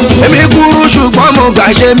 èmi kúrú ṣùgbọ́n mo gbà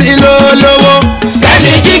ṣe mí lólówó.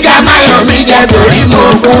 ẹni gíga má yàn mí jẹ torí mo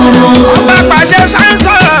kúrú. ọba pàṣẹ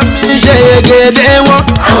sáńsọ̀rọ̀ mi ṣe ègèdè wọn.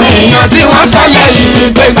 àwọn èèyàn tí wọ́n sọ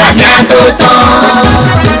lẹ́yìn pé gbàgbé àtó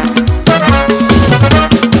tán.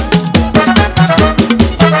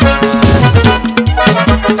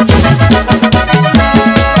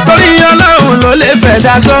 torí ọlọ́run ló lè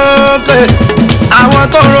fẹ̀dá sókè àwọn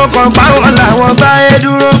tó rọkàn páwọn làwọn bá yé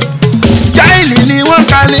dúró jáìlì ni wọ́n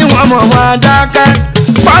ká ní wọ́n mọ̀ wọ́n dákẹ́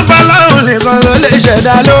pọ́npọ́ lọ́run nìkan ló lè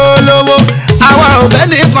ṣẹ̀dá lólówó àwa ò bẹ́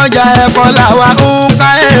nìkan jà ẹ̀kọ́ làwa ń ká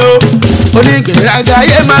ẹ̀ o onígbèrágà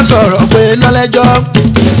yé má sọ̀rọ̀ pé lọ́lẹ́jọ́.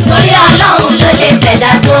 torí ọlọ́run ló lè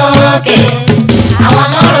fẹ̀dá sókè àwọn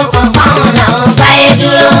lọ́rùn kan fáwọn làwọn báyé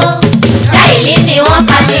dúró jáìlì ni wọ́n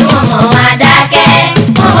ká ní wọ́n mọ̀ wọ́n dákẹ́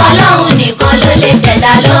ọwọ́ ọlọ́run nìkan ló lè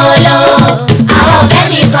ṣẹ̀dá lólówó àwọn ọ̀bẹ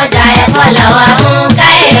nìkan jà ẹ̀kọ́ làwa ń ká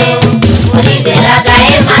ẹ̀ o onígbèrágà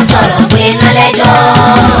yé má sọ̀rọ̀ pé lọ́lẹ́jọ́.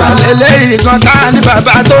 àlélẹ́yìn kan tá ní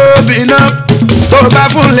bàbá tó bínú tó bá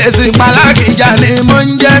fún lẹ́sìn palákìjà ni mo ń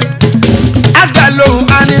jẹ́ àgbà lòun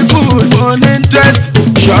á ní good money interest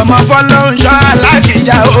ṣọmọ fọlọ́hún ṣọ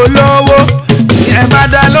alákìjà olówó ìyẹn bá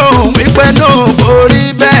dá lóhùn wípé náà borí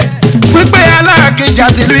bẹ́ẹ̀ wípé alákìjà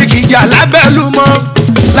tìlú ìkìjà lábẹ́lúmọ́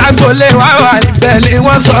lágbolé wà wà níbẹ̀ ni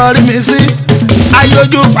wọ́n sọ rí mi sí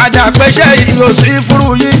ayójú padà pẹ́ṣẹ́ ìyó sí fúru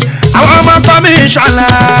yín àwọn ọmọ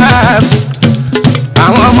commissioners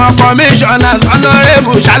àwọn ọmọ commissioners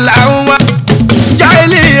honorable ṣàlàyé wọn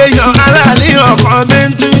jáìlì èèyàn aláàníyàn kan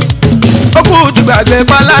bíntín ó kù tùgbàgbé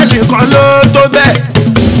pálá nìkan ló tó bẹ́ẹ̀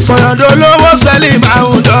sọ̀yọ̀dọ̀ lówó sẹ́lì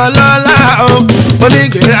máwùjọ lọ́la o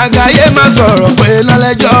onígbèrágà yé má sọ̀rọ̀ pé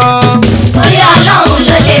lọ́lẹ́jọ́. torí ọlọ́run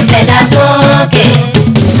ló lè fẹ̀dá sókè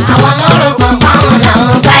àwọn lọ́rùn kan fáwọn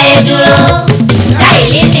làwọn báyé dúró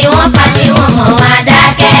jáìlì ni wọ́n ká ní wọ́n mọ̀ wọ́n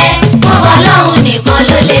dákẹ́ ọwọ́ ọlọ́run nìkan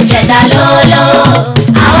ló lè ṣẹ̀dá lólówó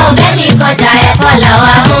àwọn ọ̀bẹ nìkan jà ẹ̀kọ́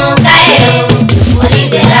làwa ń ká ẹ̀ o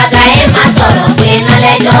onígbèrágà yé má sọ̀rọ̀ pé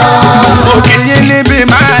lọ́lẹ́jọ́. òkìyí níbi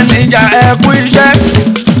máa níjà ẹkú iṣẹ́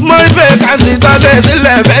mo ń fẹ́ ká sí tọ́jú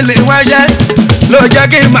sílẹ̀ fẹ́lẹ̀ wáṣẹ́ ló jẹ́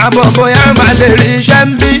kí n máa bọ̀ bóyá máa lè rí iṣẹ́ ń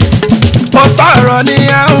bí ó tọrọ ní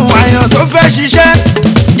àwọn àyàn tó fẹ́ ṣiṣẹ́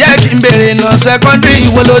jẹ́ kí n béèrè náà sẹ́kọ́ndírì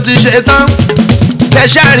wo ló ti ṣe tán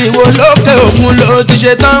tẹ̀síàrì wo lókè òkun ló ti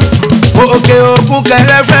ṣe tán òkè òkun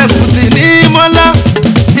kẹrẹ fẹ́ẹ̀kù tì ní mọ́lá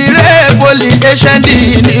ìrẹ́ poli hnd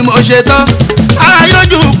ni mo ṣe tán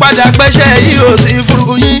ayójú padà pẹ́ṣẹ́ yìí ò sí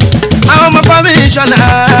fúru yín àwọn ọmọ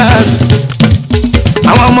commissioners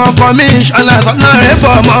àwọn ọmọ commissioners honorable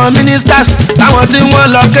ọmọ ministers táwọn tí wọ́n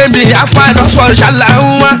lọ kébì afáàdọ́sọ̀ ṣàlàyé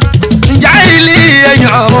wọn jáìlì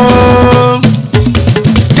èèyàn o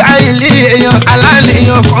jáìlì èèyàn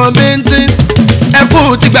aláníyàn kan bíntín ẹkú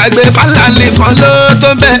ti gbàgbé pálálì kan ló tó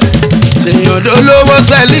bẹ́ẹ̀ ṣèyàn lólówó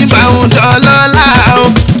sẹ́lí báwọn dọ́lọ́lá o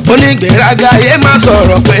onígbèrágà yé má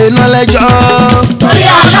sọ̀rọ̀ pé lọ́lẹ́jọ́. torí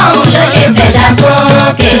ọlọ́run ló lè fẹ̀dá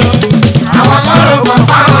sókè àwọn lọ́rùn kan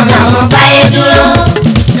fáwọn làwọn báyé dúró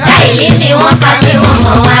jáìlì ni wọ́n ká ní wọ́n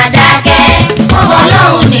mọ̀ wọ́n dákẹ́ ọwọ́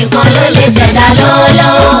ọlọ́run nìkan ló lè ṣẹ̀dá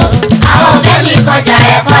lólówó àwọn ọ̀bẹ nìkan jà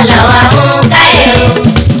ẹ̀kọ́ làwa ń ká ẹ̀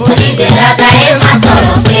o onígbèrágà yé má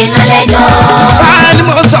sọ̀rọ̀ pé lọ́lẹ́jọ́.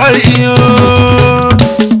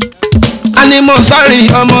 ni mo sọ̀rọ̀ olórin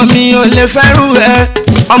ọmọ mi ò lè fẹ́rù ẹ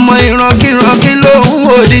ọmọ ìrankíran kí lòun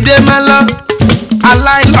ò dìde má lọ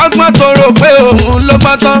aláìlọ́gbọ́n tó rò pé òun ló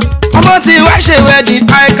gbọ́n tán ọmọ tí wá ṣe wẹ́ẹ̀dì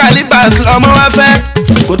high calibers lọ́mọ wá fẹ́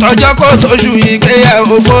kò tọ́jọ́ kó tóṣù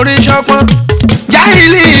ìgbéyàwó forí ṣọpọ́n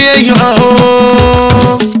jáìlì èèyàn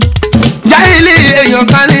ooo jáìlì èèyàn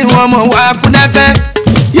kan ní wọn mọ̀ wá kúndákẹ́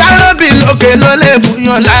yàrọ́bì lókè ló lè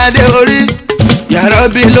bùyàn ládé orí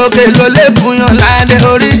yàrọ́bì lókè ló lè bùyàn ládé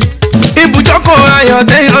orí ibùjókòó ayọ̀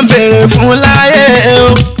téèyàn béèrè fún láyé o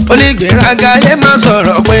onígbèrágà yé máa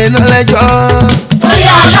sọ̀rọ̀ pé iná lẹ́jọ́. orí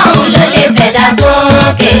ọlọ́run ló lè fẹ̀dá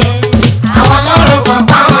sókè àwọn lọ́rùn kan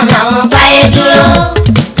fáwọn làwọn báyé dúró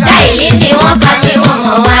jáìlì ni wọ́n ká ní wọ́n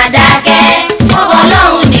mọ̀ wá dákẹ́ ọmọ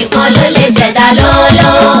ọlọ́run nìkan ló lè ṣẹ̀dá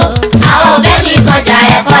lóló àwọn ọ̀bẹ nìkan jà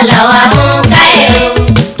ẹ̀kọ́ làwa ń káyé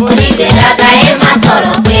onígbèrágà yé máa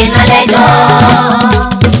sọ̀rọ̀ pé iná lẹ́jọ́.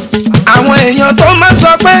 àwọn èèyàn tó máa ń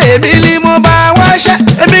sọ pé èmi ni mo bá wáṣẹ́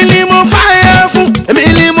èmi ni mo fáyà fún èmi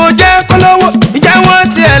ni mo jẹ́ kólówó ìjà wọn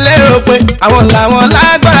tiẹ̀ lérò pé àwọn làwọn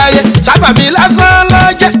lágbára yẹ sábàbí lásán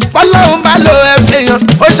lọ́jẹ́ kọ́lọ́hún bá lo ẹ̀fẹ̀ yàn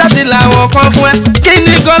ó ṣáàtì làwọn kan fún ẹ kí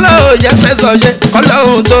ni kọ́lọ́hún jẹ́ fẹ́ sọ ṣe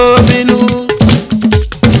kọ́lọ́hún tó bínú.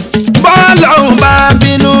 bọ́ọ̀lọ́hún bá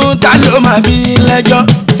bínú ta ló máa bí lẹ́jọ́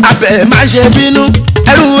abẹ́ má ṣe bínú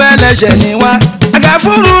ẹrú ẹlẹ́ṣẹ̀ ni wá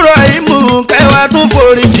àgàfúrú rọ ìmú kẹwàá tún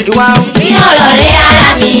forí jì wá. bí ọ̀rọ̀ rẹ̀ ara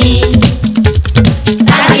mi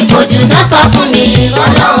tàbí kojú náà sọ fún mi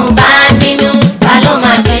ọlọ́run bá bínú ta ló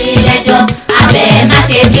máa bí lẹ́jọ́ abẹ́ má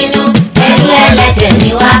ṣe bínú ẹrú ẹlẹ́ṣẹ̀ ni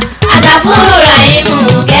wá àgàfúrú rọ ìmú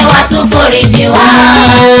kẹwàá tún forí jì wá.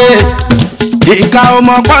 ìka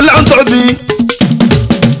ọmọ pọ́lọ́n tóbi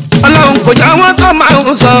ọlọ́run kò jọ wọ́n tó máa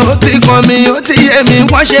ń sọ ó ti kàn mí ó ti yé mi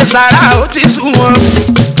wọ́n ṣe sàrà ó ti sùn wọn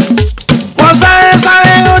wọ́n sáré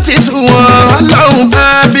sáré ó ti sùn wọn ọlọ́run bá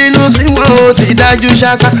bínú sí wọn ó ti dájú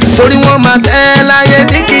ṣáká torí wọ́n máa tẹ́ láyé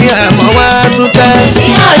ní kí àmọ́ wá tún tẹ́. bí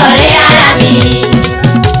ọ̀rọ̀ rẹ̀ ara mi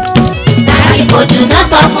tàbí kojú náà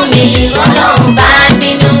sọ fún mi ọlọ́run bá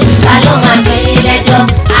bínú ta ló máa bí lẹ́jọ́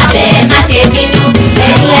abẹ́ má ṣe bínú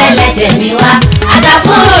ẹrú ẹlẹ́ṣẹ̀ ni wá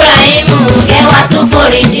àgàfúrú rọ ìmú kẹwàá tún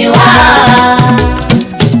forí jì wá.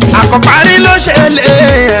 àkọ́parí ló ṣe lè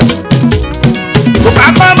kò bá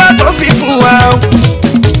pápá tó fi fún wa o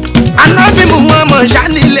anábì mú wọn mọ̀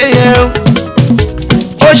ṣánilé yẹn o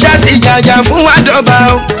ó ṣàti jàjà fún wa dọ́gba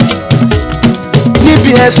o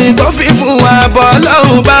níbi ẹ̀sìn tó fi fún wa bọ́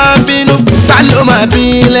lọ́hùn bá bínú ta ló máa bí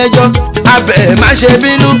lẹ́jọ́ abẹ́ má ṣe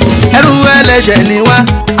bínú ẹrú ẹlẹ́ṣẹ̀ ni wá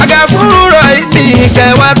àgàfúrú rọ ìmí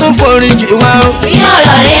kẹwàá tún forí jì wá o. bí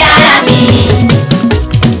ọ̀rọ̀ rẹ̀ ara mi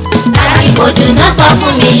tàbí kojú náà sọ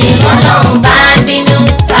fún mi ọlọ́run bá bínú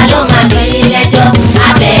ta ló máa bí lẹ́jọ́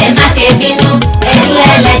abẹ́ má ṣe bínú ẹrú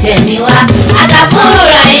ẹlẹ́ṣẹ̀ ni wá àgàfúrú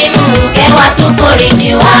rọ ìmú kẹwàá tún forí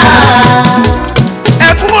jì wá.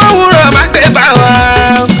 ẹkún òwúrọ̀ má gbé bá wa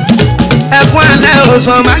ẹkún alẹ́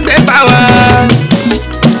ọ̀sán má gbé bá wa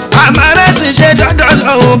àmàrẹ́sì ṣe dọ́dọ̀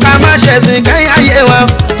lọ́hùn ká má ṣẹ̀sìn kẹ́yìn ayé wa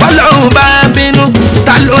ọlọ́hun bá bínú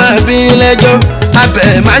ta ló hàn bí lẹ́jọ́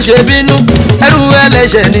abẹ́ má ṣe bínú ẹrú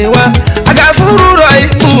ẹlẹ́ṣẹ̀ ni wá àgàfúrú rọ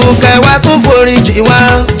ìmú kẹwàá tún forí jì wá.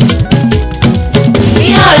 bí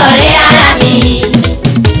ọ̀rọ̀ rẹ̀ ara mi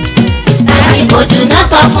tàbí kojú náà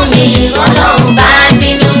sọ fún mi ọlọ́run bá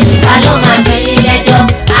bínú ta ló máa bí lẹ́jọ́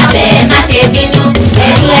abẹ́ má ṣe bínú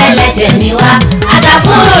ẹrú ẹlẹ́ṣẹ̀ ni wá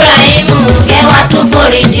àgàfúrú rọ ìmú kẹwàá tún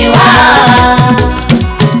forí jì wá.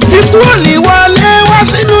 ikú ò ní wọlé wá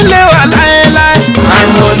sínú ilé wa láéláé.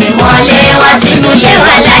 àrùn ò ní wọlé wá sínú ilé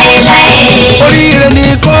wa láéláé. oríire ni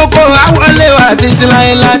kókó àwọlé wa títí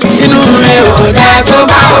láéláé. inú rẹ̀ ò dáa tó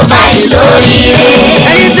bá ò báyìí lóríire.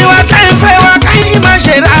 ẹ̀yin tí wọ́n ká ń fẹ́ wa káyìn má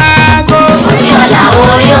ṣe rágó. orí ọ̀la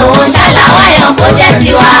orí owó ṣálá wáyọ̀ kó jẹ́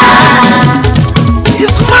tiwa.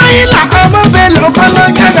 Ismaila ọmọ Bello kọ́ ló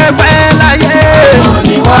jẹ́gẹ̀ pẹ́ láyé. àrùn ò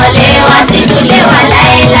ní wọlé wá sínú ilé wa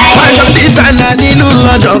láéláé. Fashion designer nílùú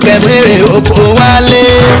London kẹ̀mẹ́rẹ̀ oko wálé.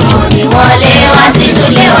 àrùn ò ní wọlé wá sínú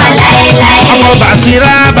ilé wa láéláé. ọmọ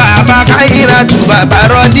Bàṣírà bàbá Káyírà tù bàbá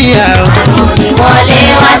Rọ́díà. àrùn ò ní wọlé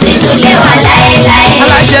wá sínú ilé wa láéláé.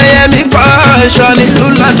 aláṣẹ Yẹmí kọ́ ọ̀ṣọ́ nílùú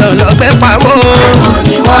London lọ́gbẹ́ pawó. àrùn ò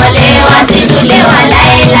ní wọlé wá sínú ilé wa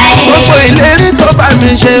láéláé. gbogbo ìlérí tó bá mi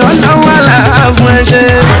ṣe ọlọ́run àlàá fún ẹ ṣe.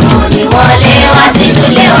 àrùn ò ní wọlé wá sínú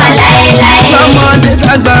ilé wa láéláé. lọ́mọdé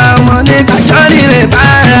dàgbà ọmọdé kájọ́ rírè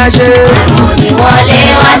bára ṣe. àrùn ò ní wọlé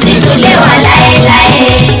wá sínú ilé wa láéláé.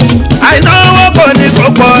 àìnáwó kò ní kó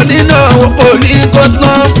pọ̀ nínú owó kò ní kó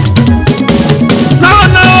tán.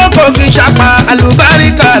 náwó kò kí n ṣàpà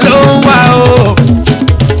àlùbáríkà ló ń wá o.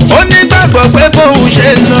 ó nígbàgbọ́ pé bóun ṣe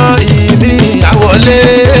ná ìmí àwọlé.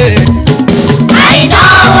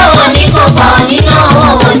 àìnáwó ní kò pọ̀ nínú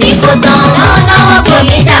owó ní kò tán. náwó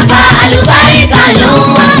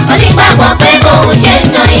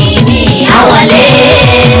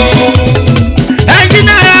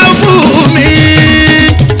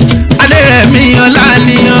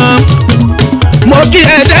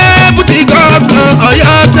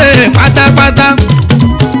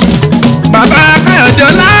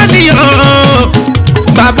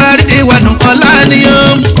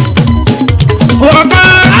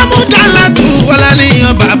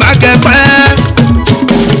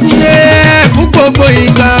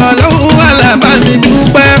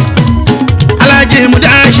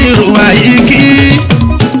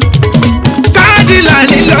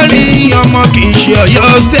Ọ̀yọ́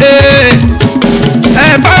state. Ẹ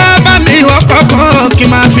bá mi ọkọ̀ kan kí n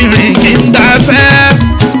máa fi rìn kí n dáfẹ́.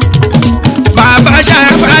 Bàbá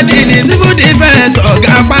Ṣàfàdì ní civil defence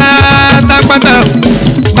ọ̀gá pátápátá.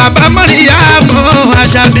 Bàbá Mọ́ríyámọ̀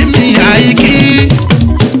Àṣàbí mi àyíkí.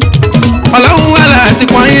 Ọlọ́run wà láti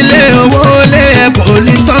pọ́n ilé owó lé ẹ̀kọ́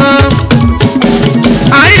ní tán.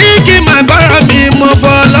 Àyíkí máa gbọ́rọ̀ mi mo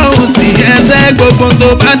fọlọ́hùn sí ẹsẹ̀ gbogbo tó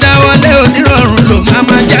bá dáwọ́lé onírọ̀rùn ló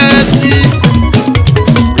máa já sí.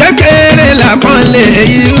 Kékeré làpọ́nlé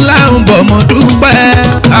èyí ńlá ń bọ̀ mọ́ dúpẹ́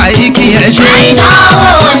àyíkí ẹ ṣe.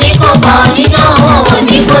 àìnáwó ní kò pọ̀ nínáwó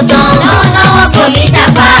ní kò tán lọ́wọ́ kò ní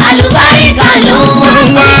ṣàpá àlùbáríkà ló ń wá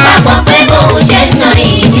onígbàgbọ́ pé bóun ṣe ń ná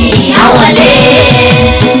ìní àwọlé.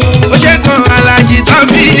 Ó ṣe kan Alhaji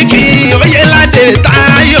Tọ́fíìkì Oyèládé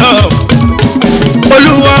Táyọ̀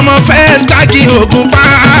Olúwọmọ fẹ́ gbági ògùn pa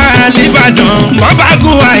l'Íbàdàn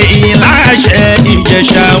mọ́bàgùn àìláṣẹ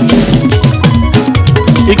Ìjẹ̀ṣà.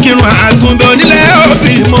 Ìkírun àgùnbẹ̀ onílẹ̀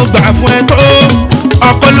òbí mo gbà fún ẹ tó.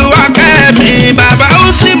 Ọ̀pọ̀lùwà kẹ́mi bàbá ó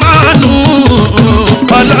sì mọ́nù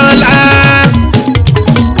ọlọ́lá.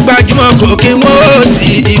 Gbajúmọ̀ kò kí wọ́n ti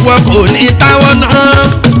ìwọ kò ní táwọn náà.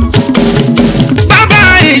 Bàbá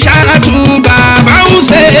Ìṣàtú bàbá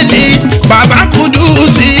Hùsẹ́ẹ̀nì bàbá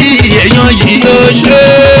Kúdùsì èèyàn yìí ó ṣe.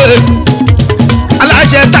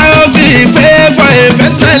 Aláṣẹ táwọn fi fẹ́ for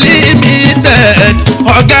investment limited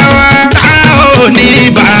ọ̀gá wa táwọn ní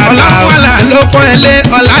bàbá. Ọlọ́wọ́lá ló pọ́n ẹlé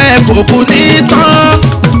ọlá ẹ̀ kò kú ní tán.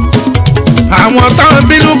 Àwọn tán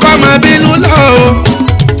bínú kọ́ máa bínú lọ o.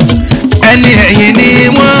 Ẹni ẹ̀yìn ni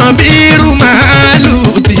wọ́n bírú màálù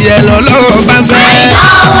tiẹ̀ lọ́lọ́wọ́ bá fẹ́.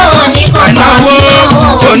 àìnáwó ní kò pọ̀ nínáwó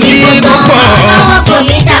ní kò tán lọ́wọ́ kò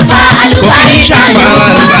ní ṣàpá àlùbáríkà ló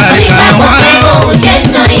ń wá onígbàgbọ́ pé bóun ṣe ń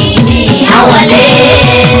ná ìní àwọlé.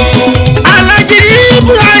 Alhaji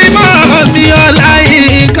Ibrahim mi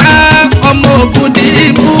Ọláyínká ọmọ Ògùn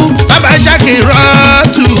dìbò bàbá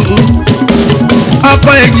Ṣàkírọ́tù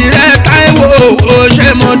ọkọ Èjìrẹ́ Táíwò ó ṣe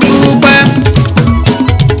mo dúpẹ́.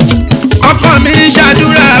 Ọkọ mi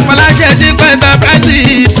ṣàdúrà Fọláṣẹ ti pẹ́ta pẹ́sì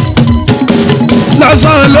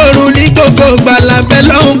lọ́sàn-án lóru ní gbogbo gbàlàbẹ́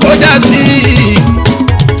lọ́hùn kó dà sí.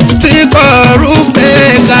 Tí kò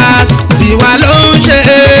rúfẹ́ka tiwa ló ń ṣe.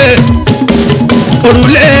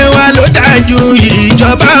 Òrùlé wa ló dájú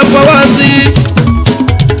ìjọba fọwọ́ sí.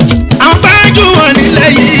 Àwọn gbajúmọ̀ nílẹ̀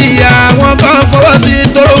yìí àwọn kan fọwọ́ sí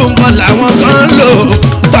tóró nǹkan làwọn kan ń lò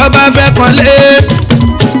tó bá fẹ́ kanlé.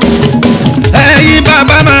 Ẹ̀yin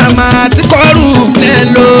bàbá màmá tí kọ́rù lè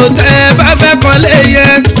lò tẹ́ bá fẹ́ kanlé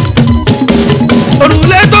yẹn.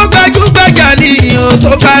 Òrùlé tó gbajúgbajà nìyàn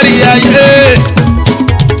tó kárí ayé.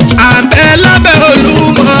 Àbẹ̀ lábẹ́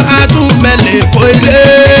Olúmọ àtúnbẹ̀lẹ̀ kó ilé.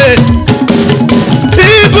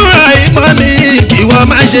 Ifearaye mi kí wọ́n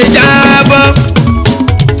má ṣe jábọ́.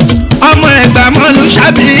 Ọmọ Ẹ̀gbá mọ́lú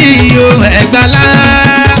ṣàbí ohun Ẹ̀gbá lá.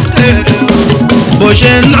 Bó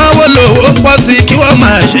ṣe náwó lówó pọ̀ sí kí wọ́n má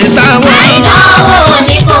ṣe táwọn. àìnáwó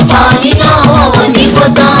ní kò pọ̀ nínáwó ní kò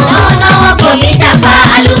tán lọ́wọ́ kò ní ṣàpá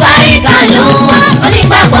àlùbáríkà ló ń wá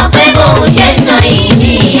onígbàgbọ́ pé bóun ṣe ń ná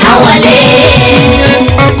ìní àwọlé.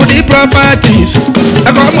 Ọkùnrin properties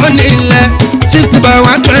ẹ̀kọ́ mọ́ nílẹ̀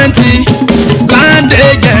 60/120 land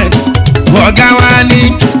agent ọ̀gá wa ní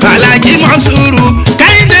Alhaji Mọ́sùrù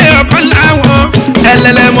Kẹ́hìndé ọ̀kan láwọn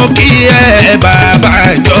ẹlẹ́lẹ́ mo kí ẹ bàbá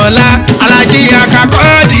Jọlá Alhaji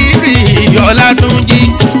Akakọ́dìrì Ọlátúnjí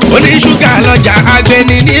oníṣúgà lọ́jà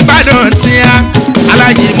Agbeni nìbàdàn tíá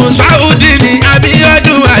Alhaji Musaudeen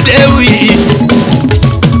Abíọ́dún Adéwì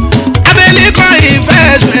abẹ́lẹ́kọ̀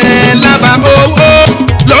ìfẹ́sẹ̀ lábà owó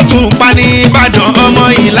lọ́tún pa ní Ìbàdàn ọmọ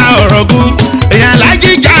Ìlà Ọ̀rọ̀gùn èèyàn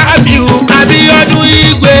Alhaji Jamiu Abíọ́dún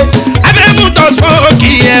Igwe abẹ́mútọ́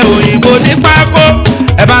sọ́ọ̀kì ẹ̀ òyìnbó ní pákó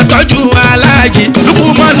ẹ̀ bá tọ́jú Alhaji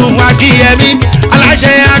Lukumanu Akíyẹmí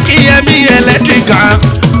aláṣẹ Akíyẹmí ẹlẹ́tíríkà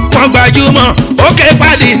wọ́n gbajúmọ̀ òkè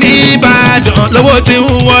pàdé ní Ìbàdàn lówó tí ń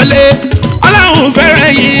wọlé Ọlọ́run fẹ́rẹ̀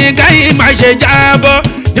yín káyìn má ṣe jábọ́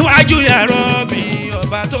níwájú yàrá bí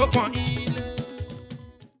ọba tó kàn ilé.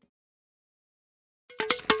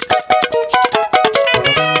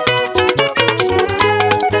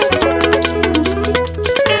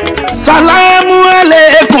 Salamu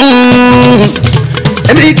alaikum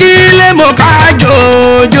èmi kí lè mọ kájọ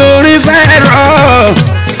orí fẹ́ràn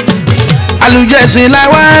àlùjẹ̀sìn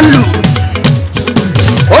làwa ń lù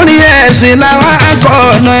orin ẹ̀sìn làwa ń kọ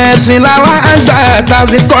ọ̀nà ẹ̀sìn làwa ń gbà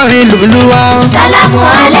tàbí kọrin lùlù wa. Salamu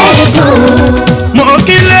alaikum mo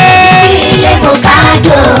kí lè mọ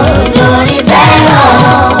kájọ orí fẹ́ràn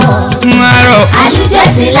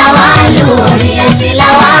àlùjẹ̀sìn làwa ń lù orin ẹ̀sìn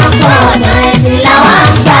làwa ń kọ ọ̀nà ẹ̀sìn làwa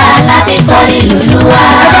ń gbà láti kọrin lùlù wa.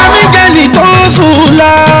 ẹ bá mi jẹ́ ní tó sùn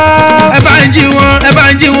lọ ẹ bá ń jí wọn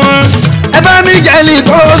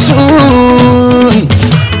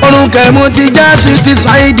kẹ̀ mo ti já sí ti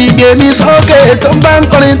Saheed gbé mi sókè tó bá ń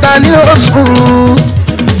kọrin ta ní oṣù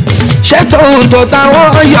ṣé tóun tó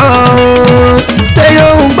táwọn yọ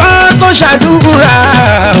tẹ̀yọ̀ ń gbọ́ tó ṣàdúrà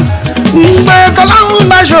ń gbé kọ́láhùn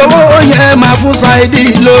bá ṣòwò yẹn máa fún Saheed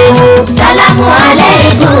lówó. Salamu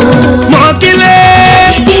aleikum. mọ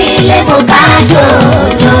kílẹ̀. Ìdílé mo kájọ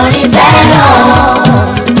lórí fẹ́ràn.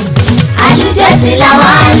 Àlùjọ sí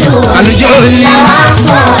làwa ń lò. Àlùjọ yìí. Làwa ń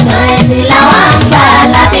pọ̀ ọ̀nà ẹ̀sìn làwa ń gbà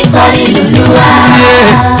láti kọrin lùlù wa.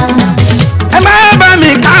 ẹ má bá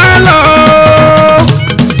mi ká lọ.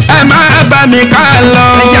 ẹ má bá mi ká lọ.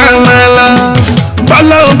 ẹ̀yà máa lọ.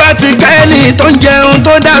 bọ́lọ́hún bá ti kẹ́ni tó ń jẹun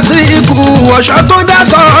tó dá sí ikú ọ̀ṣọ́ tó dá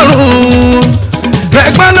sọ́run.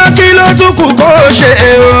 rẹ̀gbọ́nà kí ló tún kù kó ṣe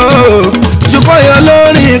o. jùkọ́ yọ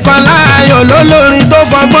lórí kan láàyò lólórin tó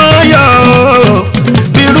fọgbọ́n yọ.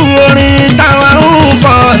 bírú orin táwọn ń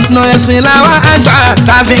kọ ọ̀nà ẹ̀sìn làwọn àgbà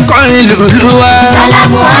tàbí kọrin lùlù wa.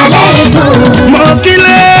 Salamu aleikum. mọ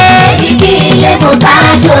kílẹ̀. Ìdílé mo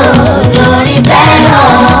kájọ lórí fẹ́ràn.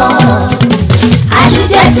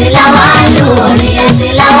 Àlùjọ sí làwa ń lò. Orin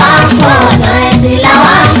ẹ̀sìn làwa ń pọ̀ ọ̀nà ẹ̀sìn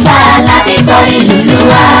làwa ń gbà láti kọrin lùlù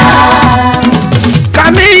wa.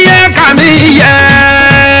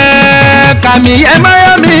 kàmíyẹ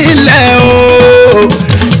máyọ̀ mi lẹ̀ o.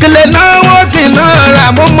 kílẹ̀ náwó kì náà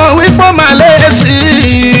rà mo mọ wípé màá lé sí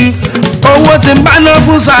i. owó tí ń bá ná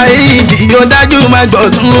fún Saheed yóò dájú máa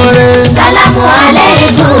gbọ̀dún rẹ̀. Salamu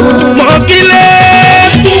aleikum. mọ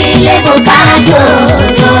kílẹ̀. Ìdílé mo kájọ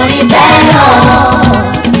lórí fẹ́ràn.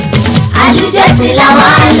 Àlùjọ sí làwa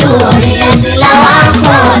ń lò. Orin ẹ̀sìn làwa ń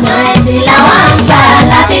kọ ọ̀nà ẹ̀sìn làwa ń gbà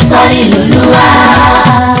láti kọrin lùlù wa.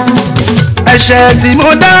 ẹ̀ṣẹ̀ tí mo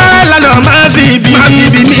dá lánàá máa fi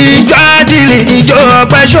bí mi ìjọ àdìrí ìjọ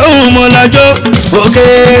ọpẹ́ ṣóhun mo lọ́jọ́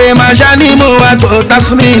òkèèrè máa ṣá ní mo wá tó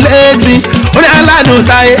tásùmí létí orí aládùn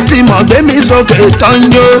táyé tí mo gbé mi sókè tó ń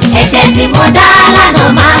jó. ẹ̀ṣẹ̀ tí mo dá lánàá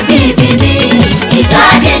máa fi bí mi ìjọ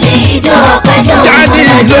àdìrí ìjọ ọpẹ́ ṣóhun mo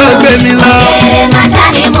lọ́jọ́ òkèèrè máa ṣá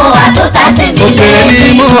ní mo wá tó tásùmí létí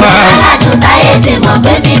orí aládùn táyé tí mo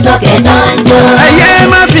gbé mi sókè tó ń jó. ẹyẹ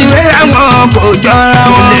má fi wéra wọn kò jọra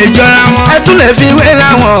wọn lè jọra wọn ẹ tún lè fi wéra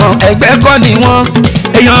wọn ẹgbẹ́ kọ́ ni wọn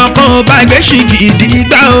èèyàn kan bá gbé ṣìgìdì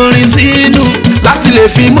gbá orin sínú láti lè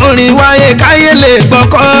fi mórin wáyé káyé lè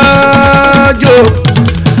gbọ́kọ́jò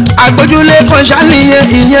àgbójúlé kan ṣàníyàn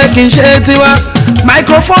ìyẹn kì í ṣe tiwa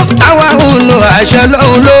microphone táwa ń lo àṣẹ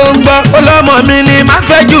lọ́hùn ló ń gbọ́ ọlọ́mọ mi ni má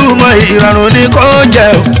fẹ́ jù mọ ìrọ̀rùn ni kò jẹ́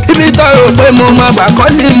o ibi tọrọ pé mo máa gbà kọ́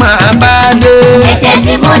ni màá bá dé. ẹ̀ṣẹ̀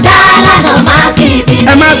tí mo dá lánàá máa fi bí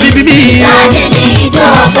mi ẹ má fi bíbí ìjáde ní ìjọ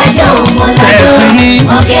ọpẹ́ ṣóhun mo lọ́jọ́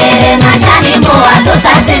òkèèrè máa ṣá ní mo wá tó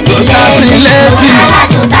tásí mi létí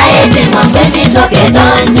aládùn táyé tí mo gbé mi sókè tó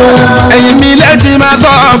ń jó. ẹ̀yìn mi létí máa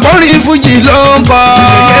sọ ọ̀pọ̀rin fújì ló ń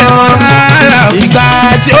kọ́ ìgbà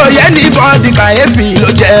tí ó yẹ ní bọ́ọ̀dì kàyéfì ló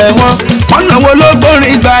jẹ wọ́n ọ̀nà wo ló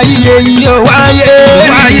gbórin gba iye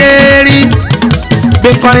wáyé rí bí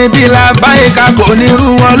kọrin bí làbáyé ká kò ní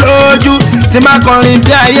rú wọn lójú tí má kọrin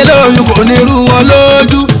bí ayé lóyún kò ní rú wọn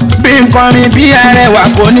lójú bí nkọrin bí arẹwà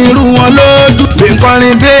kò ní rú wọn lójú bí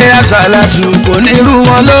nkọrin bí àṣàlàtù kò ní rú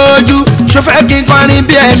wọn lójú ṣọfẹ́ kí n kọrin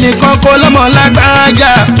bí ẹnìkan kó lọ́mọ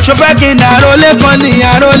lágbájá ṣọfẹ́ kí n dàrólé kan ní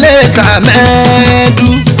àrólé tàmẹ́dù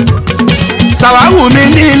sàwáwù mi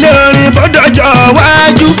ní ilé orin bọ́dọ̀jọ́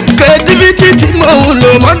wájú creativity tí mò ń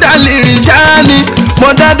lò mọ́dà lìrì ṣáání mo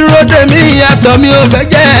dá dúró tèmi ìyàtọ̀ mi ò fẹ́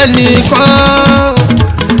jẹ́ nìkan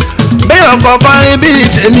béèyàn kọkọrin bíi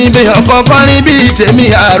tèmi béèyàn kọkọrin bíi tèmi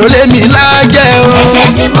àròlé mi lájẹ́ o. ẹ̀ṣẹ̀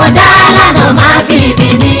tí mo dá lánàá máa fi bí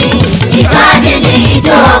mi ìjáde ní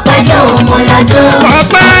ìjọ ọpẹ́ ṣóhun mo lọ́jọ́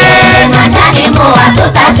òkèèrè máa ṣá ní mo wá tó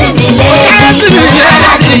tásí mi létí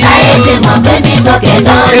aládùn táyé tí mo gbé mi sókè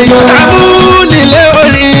tó ń jó. ìtàmú nílé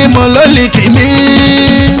orin mo ló lè kì mí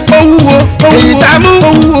owúwo ìtàmú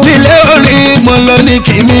nílé orin mo ló lè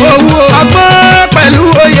kì mí ọgbọ́n pẹ̀lú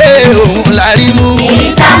òye òun lárí mú.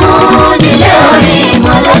 ìtàmú nílé orin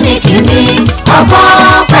mo ló ní kì mí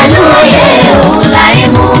ọgbọ́n pẹ̀lú òye òun lárí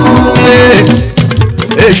mú.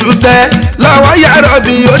 èṣù tẹ lọ́wọ́ yàrá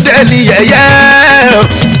bí ó dé ní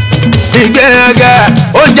yẹ̀yẹ́ ìgbéraga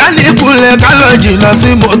ó jálè kulẹ̀ ká lọ jìnnà sí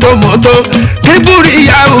mọ́tòmọ́tò kí búrí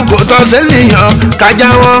ìyàwó kò tọ́ sílìyàn kájà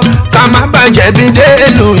wọn ká má bàjẹ́ bí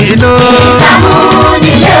déèlù iná. ìtàmú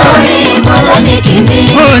nílé orin mo ló ní kì mí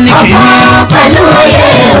ọgbọ́n pẹ̀lú òye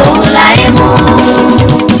òun lárí mú.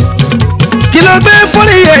 kí ló gbé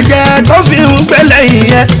fúnni ẹ̀jẹ̀ tó fi ń gbé lẹ́yìn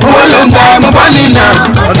yẹn. owó ló ń gba ọmọ bá nínà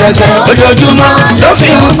ọ̀sẹ̀sẹ̀ ojoojúmọ́ ló fi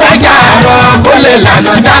ń gbẹ́jà àárọ̀ kó lè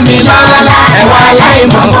lànà dá mi lọ́lá ẹ̀wà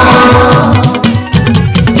aláìmọ̀ kan.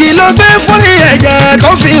 kí ló gbé fúnni ẹ̀jẹ̀ tó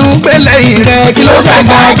fi ń gbé lẹ́yìn rẹ̀. kí ló fẹ́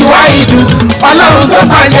ga ju àìdù ọlọ́run tó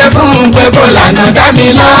pàṣẹ fún un pé kò lànà dá mi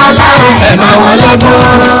lọ́lá ẹ̀ máa wọ́n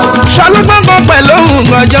lọ́gbọ́n. ṣọlọ́gbọ́n kan pẹ̀lú òun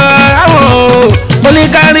gbọ̀jọ́ àwọn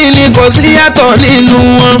oníkárí ni kò sí yàtọ̀ nínú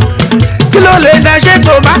wọn kí ló lè dá ṣé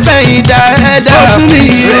tó bá fẹ̀yìn dá ẹ̀dá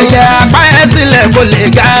ìrẹ̀yà apá ẹ̀ sílẹ̀ kò lè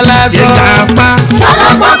ga lásán.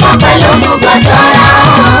 ṣọlọ́gbọ́n kan pẹ̀lú òun gbọ̀jọ́ ra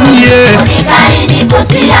wọn oníkárí ni kò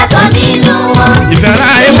sí yàtọ̀ nínú wọn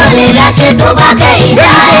Ifearaye kí ló lè dá ṣé tó bá fẹ̀yìn dá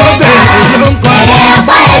ẹ̀dá ìrẹ̀yà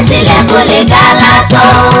apá ẹ̀ sílẹ̀ kò lè ga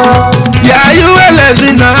lásán. yàyú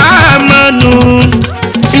ẹlẹ́sìn náà mọ́nu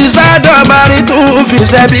ìsádọ́bárí tún fi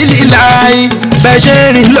sẹ́bílì láì bẹ́ẹ̀ ṣe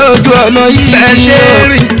rìn lójú ọ̀nà yìí bẹ́ẹ̀ ṣe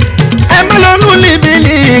rìn. ẹ má lọ́nù níbi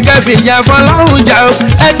ní kẹfìjà fọlọ́hún jà o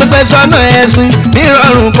ẹ pẹpẹ sọnà ẹ̀sìn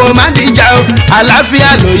nírọ̀rùn kó má dìjà o àlàáfíà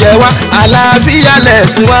ló yẹ wá àlàáfíà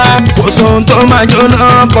lẹ̀sìn wá kò sóhun tó máa jóná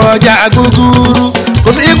kọjá gúgúrú kò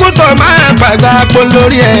sí ikú tó máa pàgbà pọ̀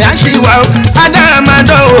lórí ẹ̀ àṣìwà o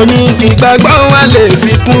adáàmádọ́ òní ìgbàgbọ́ wa lè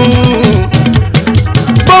fi kún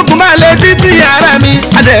gbógun máa lè títí ara mi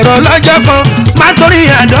adẹ̀rọ̀ lọ́jọ́ kan má torí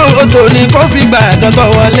àdánwò tòní kó fi gbàdọ̀tọ̀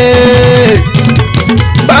wọlé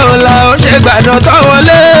báwo la ó ṣe gbàdọ̀tọ̀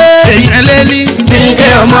wọlé èèyàn lé ní ike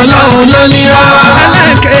ọmọ ọlọ́run ló ní rárá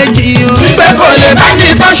ẹlẹ́ẹ̀kejì o wípé kò lè bá ní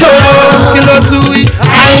tọ́ṣòro kí ló tún wí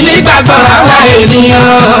àìnígbàgbọ́ àwa ènìyàn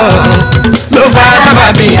ló fa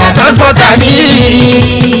sábàbí àtọ́tọ́ tàbí.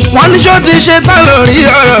 wọ́n ní ṣó ti ṣe tán lórí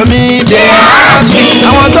ọ̀rọ̀ mi dé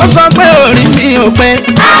àwọn tó sọ pé orí mi ò pé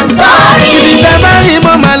I'm sorry. ibi tẹ́ bá rí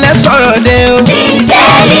mọ́ máa lẹ́ sọ̀rọ̀ dé o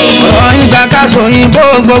Sincerely. ọ̀rọ̀ ìgbà ká sòyìnbó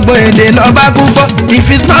gbogbo èdè lọ́ba púpọ̀ if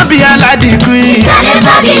it's not be aládìgírì Ìsàlẹ̀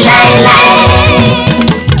sọ́bí láéláé.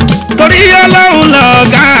 torí ọlọ́run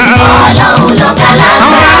lọ̀gá Ọlọ́run ló ga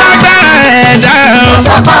àwọn lágbára. alágbára ẹ̀dá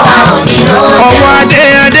Sọ́kọ̀ wa ò ní ròjà. ọwọ́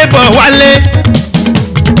adébọ̀ wálé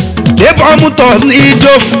débọ̀ mútọ̀ ní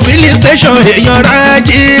ìjòfù filling station èèyàn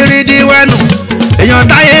rájí rídíwánù èèyàn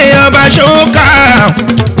táyé ọba ṣókà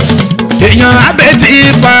èèyàn abẹ́tì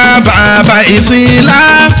pa bàbá ìsìnlá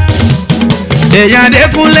èèyàn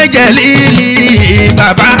adékúnlé jẹ̀lílì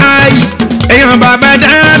bàbá ayé èèyàn bàbá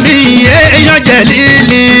dámì èèyàn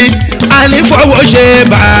jẹ̀lílì ànífọwọ́ṣe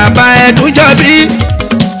bàbá ẹ̀dúnjọ́bí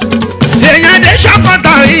èèyàn dé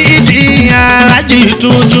ṣọ́kọ̀tọ̀ ìdí alájì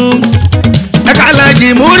tuntun ẹ̀ka alájì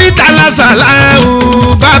múrítàlá sàláhù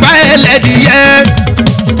bàbá ẹlẹ́dìyẹ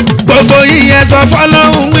gbogbo ìyẹn sọ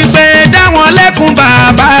fọlọ́hún wípé dáwọn lẹ́kùn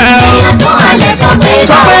bàbá Èèyàn tó halẹ̀ sọ pé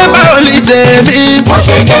báwo ni tèmi mo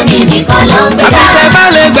ṣe jẹ́ mi nìkan ló ń gbé àfi tẹ bá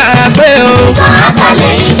lè gbà pé o Nìkan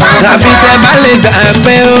àkàlẹ̀ ìbá tó àfi tẹ bá lè gbà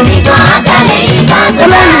pé o Nìkan àkàlẹ̀ ìbá tó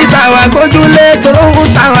ẹlẹ́yìn táwa gbójúlé toróhùn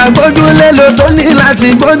táwa gbójúlé ló tó ní láti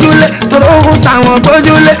gbójúlé toróhùn táwọn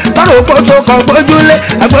gbójúlé tọ́rọ̀ kó tó kọ gbójúlé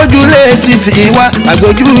agbójúlé títì wa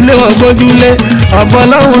agbójúlé wọn gbójúlé ọ̀pọ̀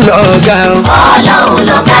lọ́hùn lọ́ọ̀gá o. Ọlọ́run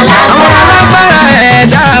ló ga àwọn lágbára. alágbára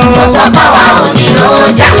ẹ̀dá o. Sọ́kọ̀ wa ò ní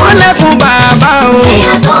ròjà. wọ́n lẹ́kùn bàbá o.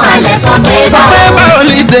 Èèyàn tó halẹ̀ sọ pé pé báwo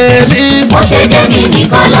ni tèmi mo ṣe jẹ́ mi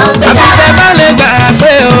nìkan ló ń gbé àfi tẹ bá lè gbà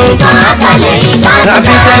pé o. Nìkan àkàlẹ̀ ìbá tó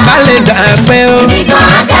àfi tẹ bá lè gbà pé o. Nìkan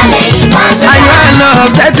àkàlẹ̀ ìbá tó ayọ̀ àná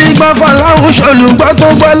tẹ́tí gbọ́ fọlọ́hún ṣolùgbọ́ tó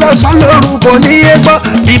gbọ́ lọ́sàn lórúkọ níyé gbọ́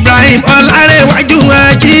Ibrahim Ọlárẹ̀wájú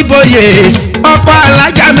Ajíbóyè ọkọ̀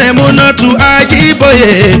alájà Mẹ́múnátù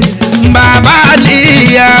Ajíbóyè bàbá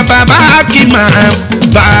àlìyá bàbá Akima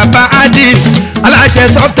bàbá Adif aláṣẹ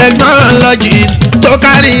soft technologies tó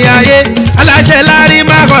kárí ayé aláṣẹ lárí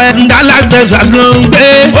mákọ Dallas Texas ló ń gbé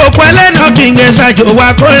òpó ẹlẹ́nà kí n gbé ṣàjò wa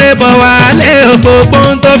kórè bọ̀ wá lé òpópó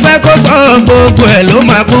tó fẹ́ kó tọ́ gbogbo ẹ̀ ló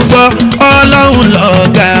máa kú gbọ́ Ọlọ́run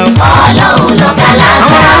lọ̀gá Ọlọ́run ló ga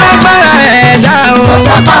àwọn lágbára. alágbára ẹ̀dá o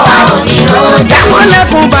Sọ́kọ̀ wa ò ní ròjà. wọ́n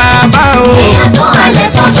lẹ́kùn bàbá o Èèyàn tó halẹ̀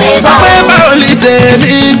sọ pé pé báwo ni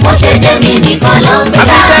tèmi mo ṣe jẹ́ mi nìkan ló ń gbé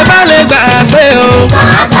àfi tẹ bá lè gbà pé o Nìkan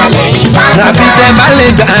àkàlẹ̀ ìbá tó àfi tẹ bá lè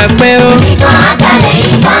gbà pé o Nìkan àkàlẹ̀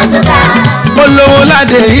ìbá tó olówó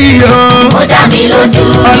ládé yìí o Ó dá mi lójú.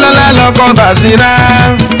 ọlọ́lá lọ́kọ Bàṣírà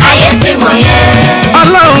Ayé tí mo yẹ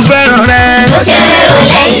Ọlọ́run fẹ́ràn rẹ ló ṣe rérò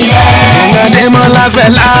lẹ́yìn rẹ̀. Adémọ́lá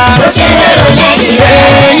Fẹlá Ló ṣe rérò lẹ́yìn rẹ̀.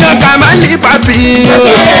 èèyàn Kàmálì Pàpì Ló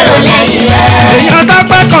ṣe rérò lẹ́yìn rẹ̀. èèyàn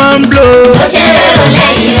Tọ́pẹ́ Kọ́ńblò Ló ṣe rérò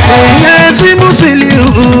lẹ́yìn rẹ̀. èèyàn Símú Sílíù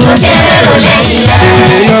Ló ṣe rérò lẹ́yìn rẹ̀.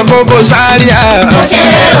 èèyàn Kókó Sáríà Ló ṣe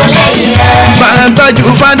rérò lẹ́yìn rẹ̀. máa ń tọ́jú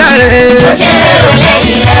fádàrẹ́ Ló ṣe rérò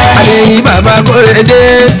lẹ́yìn rẹ̀. àdéhìn bàbá Kórèdé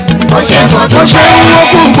Ó ṣe mo mo ṣe dúpẹ́. ń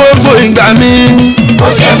wókù gbogbo ìgbà mi Ó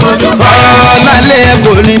ṣe mo dúpẹ́. ọ̀rọ̀ lálẹ́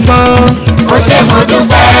kò ní tán Ó ṣe mo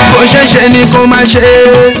dúpẹ́. bó ṣe ṣe ni kó máa ṣe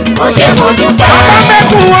Ó ṣe mo dúpẹ́. bàbá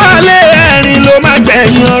bẹ́kún wọlé ẹ̀rín ló máa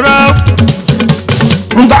gbẹ̀yìn ọ̀rọ̀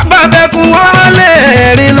bàbá bẹ́kún wọlé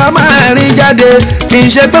ẹ̀rín ló máa rìn jáde kì í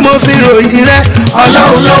ṣe pé mo fi ròyìn rẹ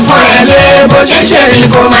Ọlọ́run ló pọ́n ẹ lé bó ṣe ṣe rí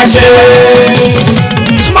kó máa ṣe.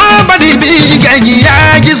 small body big ẹ̀yìn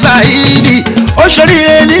Alhaji Saheed ó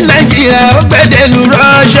ṣoríire ní Nàìjíríà ó gbẹ̀dẹ̀lú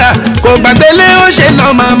Russia kò gbàgbélé ó ṣe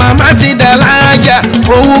lọ màmá ti dà lájà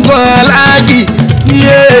òun gan Alhaji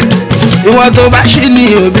ìwọ̀n tó bá ṣì ní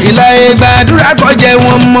òbí láyé gbàdúrà kó jẹ́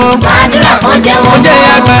wọn mọ́. gbàdúrà kó jẹ́ wọn mọ́.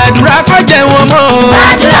 jẹ́yà gbàdúrà kó jẹ́ wọn mọ́.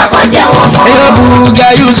 gbàdúrà kó jẹ́ wọn mọ́. èèyàn Bùgà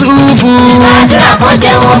Yusufu. gbàdúrà kó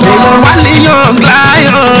jẹ́ wọn mọ́. èèyàn Wálíyàn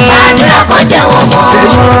Lion. gbàdúrà kó jẹ́ wọn mọ́.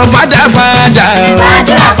 èèyàn Fàdáfàdà.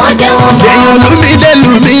 gbàdúrà kó jẹ́ wọn mọ́. èèyàn Lúmídé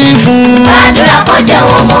Lúmí fún. gbàdúrà kó jẹ́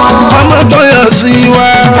wọn mọ́. ọmọ tó yọ sí wa.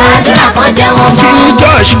 gbàdúrà kó jẹ́ wọn mọ́. kí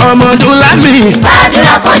Josh Ọmọdúnlámì.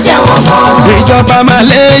 gbàdúrà kó jẹ́ wọn mọ́. ìjọba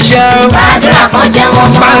Malaysia. gbàdúrà kó jẹ́ wọn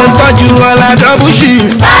mọ́. máa ń tọ́jú ọlá dọ́bùṣì.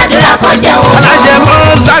 gbàdúrà kó jẹ́ wọn mọ́. aláṣẹ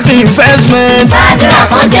Mozart investment. gbàdúrà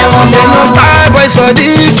kó jẹ́ wọn mọ́. èèyàn Starboy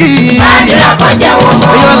Sodiq. gbàdúrà kó jẹ́ wọn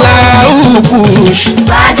mọ́. èèyàn Lahukush.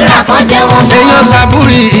 gbàdúrà kó jẹ́ wọn mọ́. èèyàn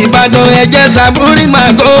Sàbúrì Ìbàdàn ẹ̀jẹ̀ Sàbúrì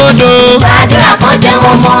Màgòdò. gbàdúrà kó jẹ́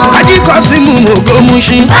wọn mọ́. Ajíkọ́símù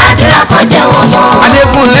Ògòmùṣin. gbàdúrà kó jẹ́ wọn mọ́.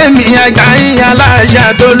 Adékúnlé mi Àjàyí aláṣẹ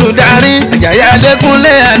àtolùdarí. Àjàyí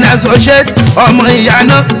Adékúnlé and associate ọmọ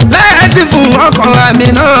ìyànà. lẹ́ẹ̀tì fún ọkọ̀ àmì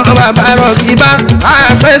náà bàbá rọ̀kìbá.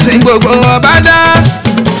 àpèsè gbogbo ọba dá.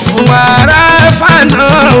 wàrà fànà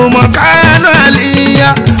òmùkánú àlìyá.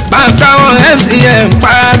 bàtà wọn FCM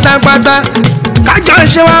pátápátá. kájọ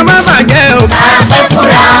ṣe wa má bàjẹ́ o. kápẹ́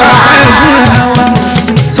fúnra wa.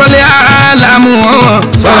 sọlẹ àlàmù wọn.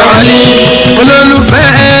 sọ̀lì.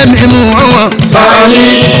 olólùfẹ́ mi mú wọn. sọ̀lì.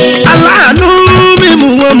 aláàánú mi mú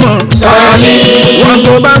wọn mọ̀. sọ̀lì. wọn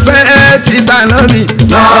tó bá fẹ́ ti tànà mi.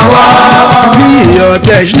 lọ́wọ́. bí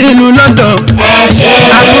ọ̀tẹ̀ṣ nílùú London. ẹ ṣe.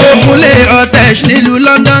 àbúròkúnlé ọ̀tẹ̀ṣ nílùú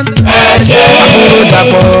London. ẹ ṣe.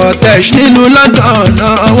 àbúròdàpọ̀ ọ̀tẹ̀ṣ nílùú London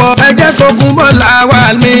náwó. ẹ jẹ́ kó kún bọ́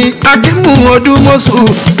Lawal mi. akímù odúmọ̀sù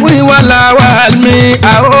fún ìwà Lawal mi.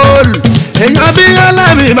 àhólù èèyàn bí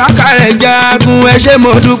ọlámi bákàrẹ̀ jagun ẹ ṣé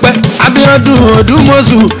mo dúpẹ́. Abíọ́dún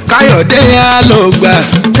odúmọ̀sù Káyọ̀dé alògbà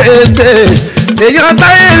tètè. èèyàn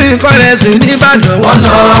táyé mi kọ́lẹ̀ sí nìbàdàn wọn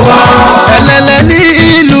náwó. ẹlẹ́lẹ́ ní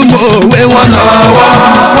ìlú mòwe wọn náwó.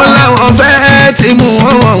 wọn làwọn fẹ́ ti mú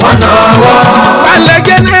wọn náwó.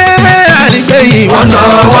 pálẹ́gẹ́ náà àrígbẹ̀yìn wọn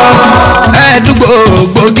náwó. ẹ̀ẹ́dúgbò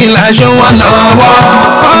gbòógì làṣọ wọn náwó.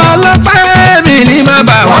 ọlọ́pàá mi ní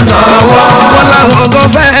bàbá wọn náwó. wọn làwọn gan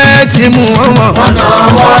fẹ́ ti mú wọn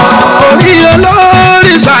náwó. orí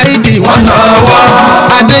olórí Saheed wọn náwó.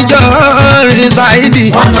 Adéjọ́ rí Saheed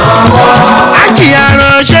wọn náwó. Ájì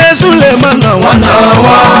aránṣẹ́ Súlẹ̀mọ́nà wọn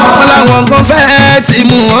náwó. wọn làwọn kan fẹ́ ti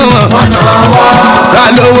mú wọn náwó.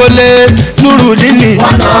 Ralówólé Nurudini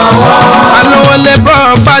wọn náwó. Ralówólé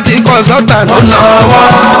property consultant wọn náwó.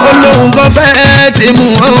 olóhùn kan fẹ́ ti mú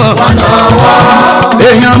wọn náwó.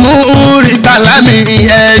 èèyàn mú rí Kàlámì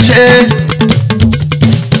ẹ̀ ṣe.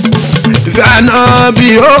 ìfẹ́ àná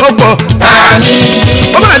bí ó pọ̀. tani.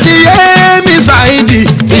 ó mà ti yé mi Saheed.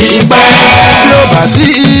 ti pẹ́. tí ó bá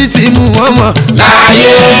sí ti mú wọn mọ̀.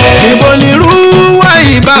 láyé. ìbò ní irú wá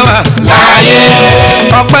ìbá wa. láyé.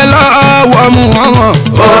 ọpẹ́ lọ́wọ́ mú wọn mọ̀.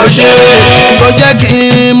 ó ṣe. tó jẹ́ kí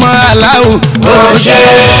n mọ aláwù. ó ṣe.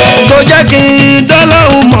 tó jẹ́ kí n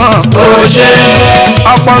dọ́lọ́hùn mọ̀. ó ṣe.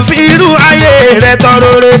 ọ̀pọ̀ fi irú ayé rẹ̀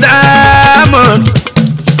tọrọ rẹ̀ Diamond.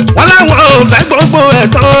 wọ́n láwọn ò fẹ́ gbogbo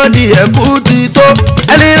ẹ̀tọ́ di ẹ̀kú ti tó.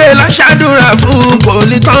 ẹni rẹ̀ lọ́ṣàdúrà fún kò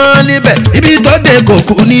ní tán níbẹ̀. ibi tó dé kò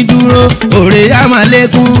kú ní dúró òrè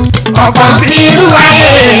àmàlẹ́kùn. ọ̀pọ̀ fi irú ayé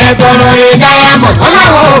rẹ̀ tọrọ rẹ̀ Diamond. wọ́n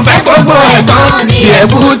láwọn ò fẹ́ gbogbo ẹ̀tọ́ ní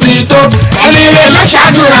ẹ̀kú ti tó. ẹni rẹ̀ ló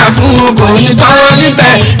ṣàdúrà fún kò ní tán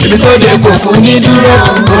níbẹ̀. ibi tó dé kò kú ní dúró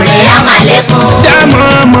òrè àmàlẹ́kùn. Dámọ̀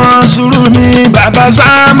ọmọ sùúrù mi bàbá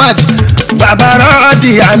Samad. bàbá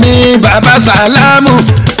Rọ́dìyà mi bàbá Sàlámù.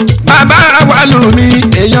 bàbá Wàlú mi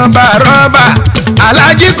èèyàn bá rọ́bà.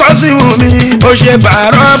 Alhaji Kọ́símù mi ó ṣe bá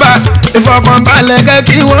rọ́bà. ìfọkànbalẹ̀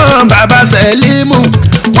kẹ́kí wọ́n bàbá Sẹ́límù.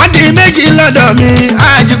 wọ́n di méjì lọ́dọ̀ mi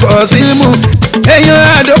Haji Kọ́símù. èèyàn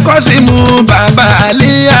Àdó Kọ́símù bàbá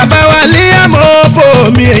Àlíyà báwa Àlíyà mọ́pọ̀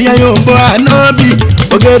mi èèyàn Yòǹbó Ànábì.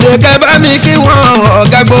 ògèdè kẹbà mi kí wọ́n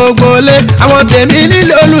ọ̀gá gbogbo lé. àwọn tèmi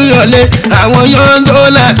nílé Olúyọ̀lé àwọn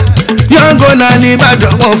yọ̀ǹgọ́nà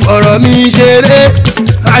nìbàdàn wọn fọ̀rọ̀ mi ṣeré.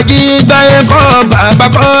 àjígbáyé kọ́ bàbá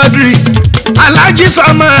Kọ́dírì. Alhaji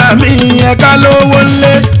sọmọ mi ẹ̀ka lówó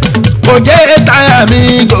ńlẹ̀. kò jẹ́ táyà mi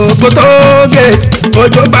gòkó tó gé.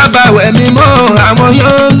 òjò bàbá wẹ̀ mi mọ́ àwọn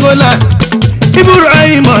yọ̀ǹgọ́nà.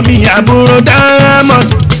 Ibrahim mi àbúrò Diamond.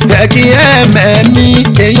 fẹ́ kí ẹ̀mẹ́mí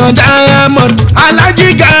èèyàn Diamond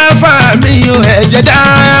Alhaji Gafa mi ò ẹ̀jẹ̀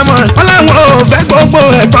Diamond wọ́n láwọn ò fẹ́ gbogbo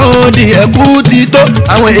ẹ̀gbọ́n òdì ẹ̀kú ti tó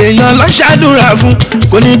àwọn èèyàn lọ ṣàdúrà fún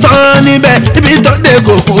kò ní tán níbẹ̀ ibi tó dé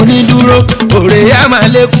kò kú ní dúró òrè á máa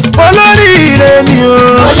lékún olóríire ni o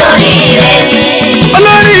olóríire ni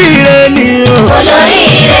olóríire ni o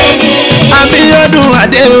olóríire ni Abíọ́dún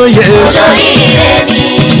Adéoyè olóríire ni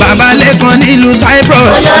bàbá Lẹ́kan nílùú Cyprus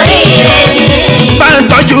olóríire ni bá ń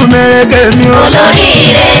tọ́jú mẹ́rẹ̀kẹ́ mi o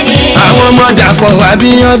olóríire ni àwọn ọmọ Dàpọ̀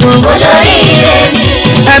Abíọ́dún olóríire ni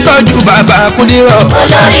ẹ tọ́jú bàbá Kúdírọ̀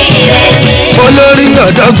olóríire ni olórí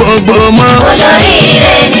ọ̀dọ́ gbogbo mọ́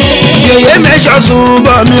olóríire ni yèyé mẹ́sọ̀ sùn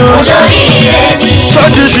bọ̀ mi o olóríire ni so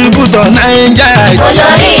distributor Naija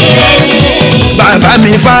olóríire ni bàbá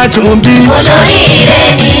mi Fátúnbí olóríire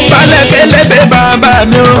ni balẹ̀ kẹlẹ́bẹ̀ bàbá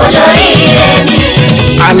mi o olóríire ni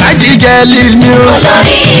Alhaji Jelil mi o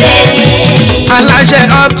olóríire ni aláṣẹ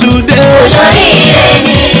up to date olóríire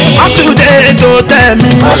ni up to date tó tẹ̀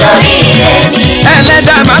mí olóríire ni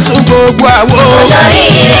ẹlẹ́dàá má sùn gbogbo àwo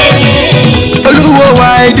olóríire ni olúwo wa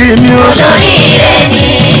èdè mi o olóríire ni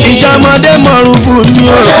ìjọmọdé mọ̀rún fún mi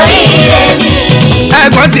o olóríire ni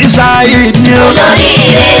ẹ̀gbọ́n ti Saheed mi o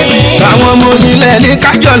olóríire ni àwọn ọmọ onílẹ̀ ní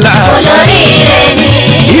Kájọlá olóríire ni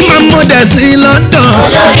Imam Modesti London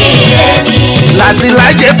olóríire ni láti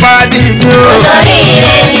lájẹ pàdé mi o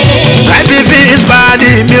olóríire ni láìpẹ́ fíìs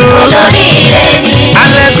pàdé mi o olóríire ni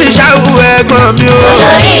alẹ́ sí ṣáwù ẹ̀gbọ́n mi o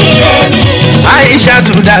olóríire ni Aisha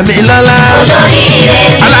tùdà mí lọ́lá olóríire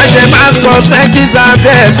ni aláṣẹ mass cosmetics and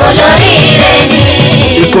fairs olóríire ni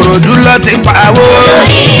Ìkòròdú lọ ti pàwó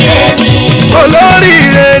olóríire ni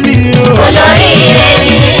olóríire ni o olóríire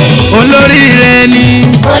ni olóríire ni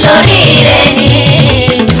olóríire ni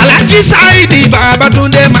Alhaji Saheed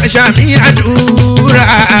Babátúndé Màṣámí àdúrà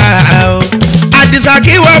o Àdìsá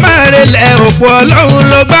kí wọ́n máa relẹ̀ òpó Ọlọ́run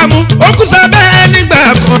ló gbá mú ó kú sábẹ́ nígbà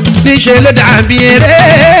kan níṣẹ́ ló dàbí eré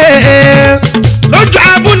lójú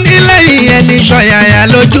abúnilẹ́yìn ẹni ṣọ̀yàyà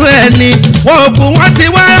lójú ẹni wọn kú wọ́n ti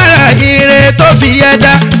wá rárá ire tó fi yẹ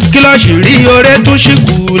dá kí lọ́ọ́ sì rí oore tún sì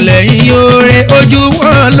kù lẹ́yìn oore ojú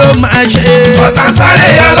wọn ló máa ṣe. ọ̀tá sáré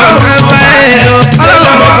ọlọ́run ọ̀fà ẹ̀ o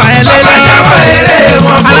ọlọ́run ọ̀fà ẹ̀ lé lọ́wọ́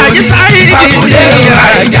Alhaji Saheed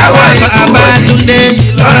Babátúndé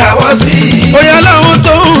orí ọlọ́run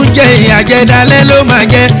tó ń jẹ ìyàjẹ̀dálẹ́ ló máa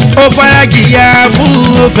jẹ ó fara jìyà fún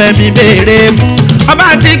ó fẹ̀mí béèrè fún ọba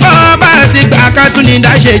ti gbọ́ ọba ti gbà kátúni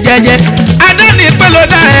dáṣe jẹ́jẹ́ adẹ́ni pé ló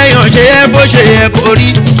dá ẹyàn ṣe é bó ṣe yẹ kó rí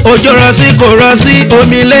òjò rọ̀ sí kò rọ̀ sí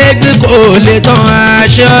omi lẹ́gbẹ̀ẹ́ kò lè tán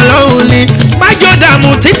àṣẹ ọlọ́run ni májò dààmú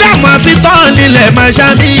tí dààmú àfi tán nílẹ̀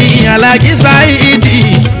Màṣámí Alhaji Saheed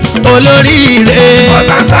olóríire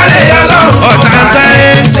ọ̀tá sáré ọlọ́run ọ̀tá sáré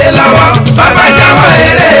lé lọ́wọ́ bàbá jáwọ́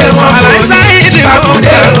eré wọn kò Alhaji Saheed ní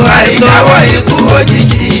bàbúdẹ̀rù àìjáwọ́ ikú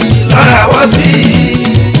òjijì lọ́ràwọ́ sí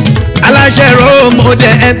i. aláṣẹ Romode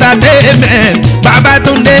entertainment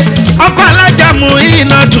Babátúndé ọkọ alájà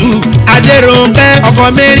Muinatu Adéròǹkẹ́ ọkọ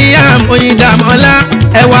Mariam Oyindamola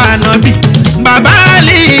ẹwà ànábì bàbá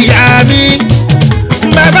àlìyá mi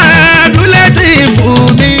bàbá Abdulateefu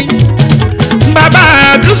mi bàbá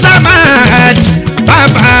Abdulsamad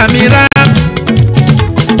bàbá Mira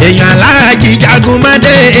èèyàn Alhaji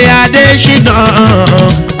Jagunmade Adésínà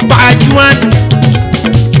Pajuwan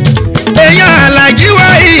èèyàn Alhaji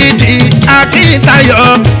Wáídì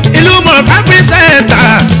Akíntayọ̀ ìlú mọ̀ká pírísẹ́ńtà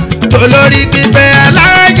tolórí pípẹ́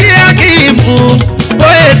Alhaji Akímù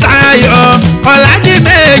Oyètayọ̀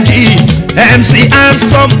Ọ̀làdìmẹ́jì MC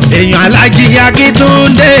Ansom èèyàn Alhaji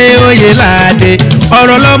Akíntúndé Oyèládé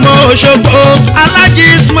ọ̀rọ̀ lọ́mọ Òṣogbo Alhaji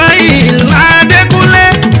Ismail Adékúnlé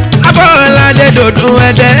Abọ́ládé dòdò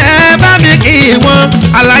ẹ̀dẹ̀ ẹ bá mi kí wọn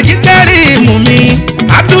Alhaji Kẹ́rìmù mi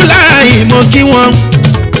Abdullahi mo kí wọn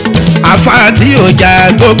àfàtì ọjà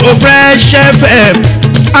gbogbo Fresh FM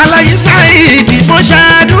Alhaji Saheed mo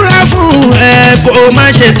ṣàdúrà fún ẹ kó má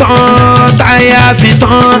ṣe tán táyà fi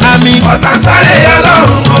tán àmì. ọ̀tá sáré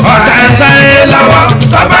ọlọ́run mo fà ọ̀tá sáré lọ́wọ́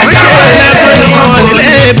bàbá jáwọ́ eré wọn kò ní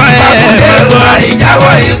bàbúdẹ̀rù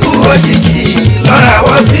àìjáwọ́ ikú òjijì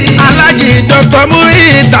lọ́ràwọ́ sí i. Alhaji Dr.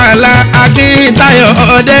 Muritala Akíntayọ̀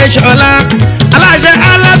Ọ̀dẹ́ṣọlá aláṣẹ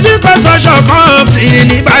alásìkò social company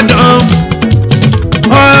nìbàdàn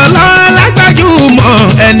ọlọ́lá gbajúmọ̀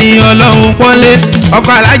ẹni ọlọ́run pọ́nlé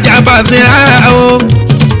ọkọ̀ alájà Basira o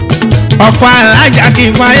ọkọ̀ alájà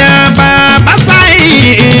Kìfáyà bàbá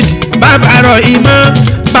Saheed bàbá Rọ̀ìmọ́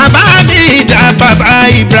bàbá Amida bàbá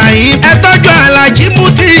Ibrahim ẹ tọ́jú Alhaji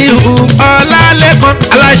Mutiu Ọlálẹ́kan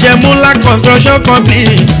aláṣẹ Múlá construction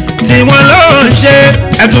company tí wọ́n ló ń ṣe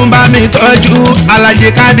ẹ̀tún bá mi tọ́jú Alhaji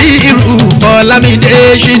Kadiru Ọlámídé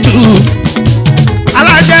Ṣítù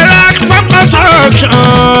aláṣẹ rock farm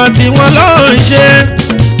construction tí wọ́n ló ń ṣe.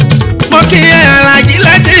 mo kí ẹ Alhaji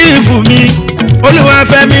Latifu mi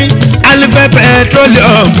Olúwafẹ́mi Alifẹ́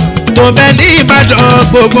petroleum tó bẹ ní Ìbàdàn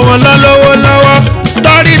gbogbo wọn lọ́wọ́ lọ́wọ́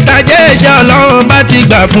torí tàjẹ́ iṣẹ́ Ọlọ́run bá ti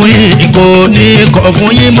gbà fún yín kò ní kọ̀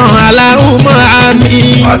fún yín mọ́ Allahumma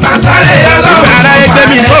àmín. ọ̀tá sáré Ọlọ́run Ifearaye gbé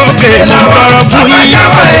mi sókè mo tọrọ fún yín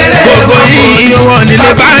gbogbo yín wọn nílé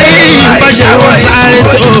báyìí bọ́ṣẹ̀ wọ́n sáré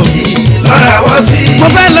tó. mo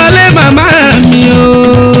fẹ́ lọlé màmá mi o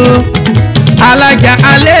alájà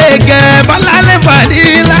Alege Bọ́lálé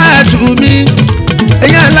Fàdílátù mi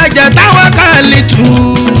èyàn alájà Táwákálítù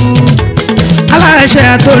aláṣẹ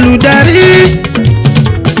àtolùdarí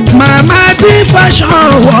màmá tí fashion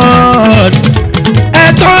world ẹ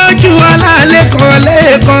tọ́jú alálẹ́kọ̀ọ́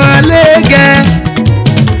lẹ́kọ̀ọ́ Alege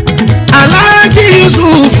Alhaji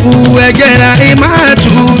Yusufu ẹ̀jẹ̀ra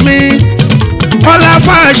ìmáàtù mi ọlá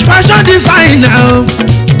fashion designer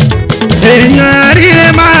èèyàn àríyé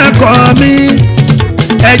máa kọ́ mi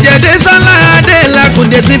ẹ̀jẹ̀ dé sọ́lá adé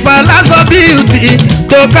làkùndé sí falásọ bíútì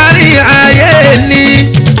tó kárí ayé ni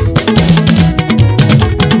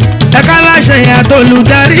ẹ̀ka láṣẹ yàtọ̀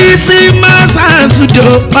olùdarí sí mọ́sáàsùjò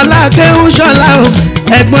ọlákéhùn ṣọlá o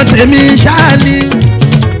ẹ̀gbọ́n tèmi ṣáàní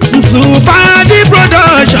Supadi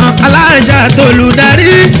production aláṣẹ àtọ̀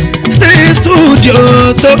olùdarí sí studio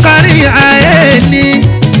tó kárí ayé ni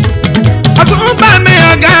ọdún bá mi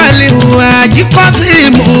ọ̀gá àlìhù àjíkọ́ sí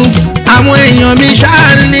mú àwọn èèyàn mi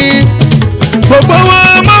ṣáàní gbogbo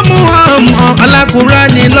wọn mọ́mú ọmọ ọlákùnrin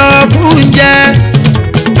ní lọ fún jẹ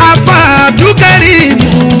afa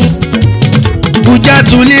abdulkarimu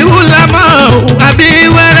bùjàtùlì húlámọ́ àbí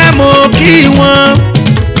wẹ́rẹ́ mo kí wọn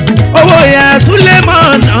owó ya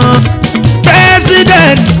Sulemana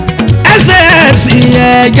president SAF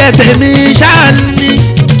ẹ̀jẹ̀ tèmi ṣáàní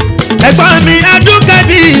ẹ̀gbọ́n mi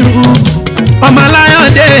adúkàdìrú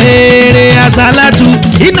ọmọláyọ̀dé èrè àsálàtù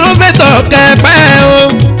innovator kẹpẹ́ o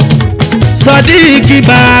sọdíìkì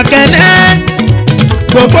bàkẹ́lẹ́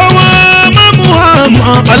gbogbo wọn mọ́mú ọmọ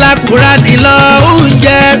ọlákùnrin lọ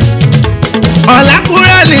oúnjẹ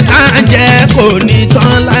ọlákùnrin tá à ń jẹ kò ní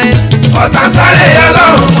tán láì. ọ̀tá sáré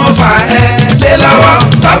Ọlọ́run mo fà ẹ́ lé lọ́wọ́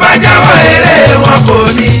bàbá jáwọ́ eré wọn kò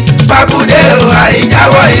ní bákúdé o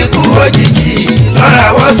àìjáwọ́ ikú òjijì lọ́ra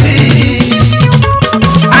wọ́ sí i.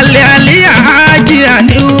 alẹ́ Alhaji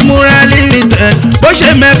àní umura limited bó ṣe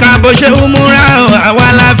mẹ́ka bó ṣe umura àwa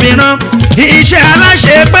la fi rán iṣẹ́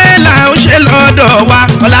aláṣẹ pé là ń ṣe lọ́dọ̀ wa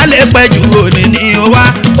ọ̀la lè pẹ́ jù òní ní wa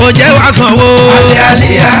ó jẹ́ wá sanwó.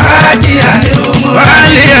 alẹ́ Alhaji àní umura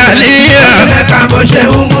alẹ́ mẹ́ka bó ṣe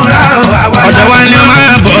umura àwa la fi rán ọ̀dọ̀ wa ni ó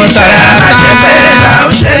máa bọ̀ tààtà. iṣẹ́ aláṣẹ pé là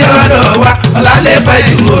ń ṣe lọ́dọ̀ wa ọ̀la lè pẹ́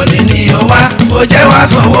jù òní ní wa ó jẹ́ wá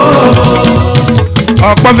sanwó.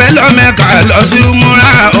 ọ̀pọ̀ fẹ́ lọ Mẹ́kà lọ sí umura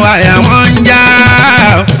àyà wọn ń já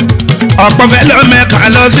ọ̀pọ̀ fẹ́ lọ Mẹ́kà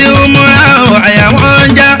lọ sí umura àyà wọn ń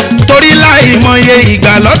já torí láì mọye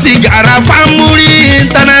ìgbà lọ ti gàràfà múrí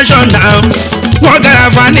international wọ́n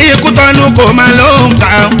gàràfà ní Kútọ́nù kò máa ló ń kà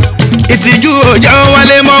ó ìtìjú òjò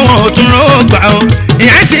wálé mọ́ wọn ò tún ró gbà ó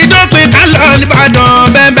ìyẹn ti dópin ká lọ nìbàdàn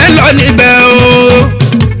bẹ́ẹ̀ lọ níbẹ̀ o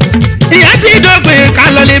ìyẹn ti dópin ká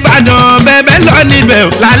lọ nìbàdàn bẹ́ẹ̀ lọ níbẹ̀ o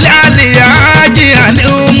lálẹ́ Alhaji àní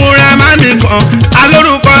umura mami kan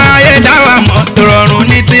alórúkọ ayé dáwà mọ́ ìrọ̀rùn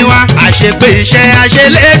ní tiwa àṣepé iṣẹ́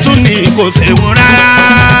àṣelétún ni kò séwu rárá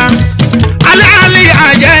alẹ́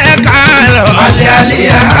Alhaji ẹ̀ka lọ alẹ́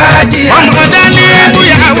Alhaji ọmọ dání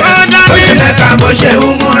ìyàwó dání bó ṣe mẹ́ka bó ṣe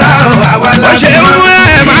umura àwa la bó ṣe umura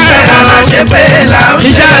ẹ̀ máa iṣẹ́ aláṣẹ pé là ń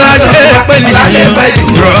ṣe lọ́dọ̀ wa lálẹ́ pẹ́ jù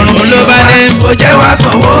ìrọ̀rùn ló bá dé ó jẹ́ wá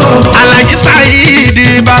sanwó. Alhaji Saheed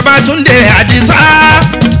Babatunde Adisa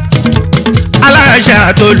aláṣẹ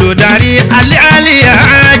àtolùdarí alẹ́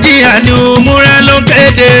Alhaji àní umura ló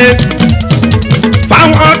kéde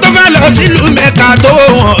fáwọn tó fẹ́ lọ sílùú Mẹ́kà tó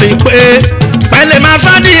wọ̀n ìpè pẹ̀lẹ́ máa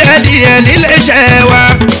sọ díẹ̀díẹ̀ níléeṣẹ́ wa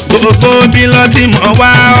gbogbo bí lọ ti mọ̀ wá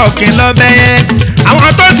ọ̀kìn lọ́bẹ̀ yẹn àwọn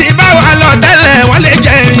tó ti bá wa lọ tẹ́lẹ̀ wọ́n lè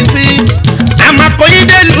jẹ́rìí sí àmọ́ kò yí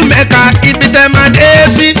délùú Mẹ́kà ibi tẹ́ máa dé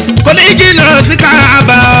sí kò ní jìnnà sí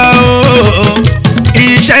Káàbà o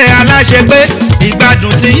iṣẹ́ aláṣẹ pé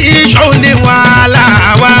ìgbádùn tí iṣọ́ ní wàhálà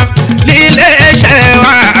wa níléeṣẹ́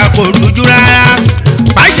wa kò rújú rárá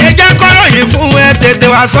bá ṣe jẹ́ kọ́rọ̀ yìí fún ẹ tètè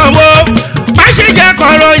wá sanwó bá ṣe jẹ́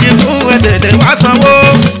kọ́rọ̀ yìí fún ẹ tètè wá sanwó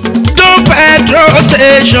do petrol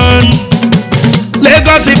station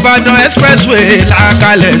Lagos Ìbàdàn expressway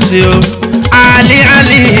làkàlẹ̀ sí o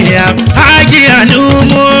Alhaji àní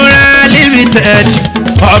umura limited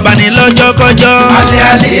ọba ní lọ́jọ́kọ́jọ́.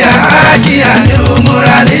 Alhaji àní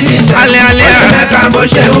umura limited. Alẹ́ bó ṣe mẹ́ka bó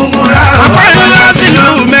ṣe umura ọ̀pọ̀ ìlú lọ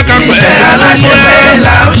sílùú Mẹ́kà pẹ̀lú iṣẹ́ aláṣẹ pé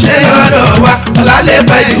là ń ṣe lọ́dọ̀ wa ọ̀la lè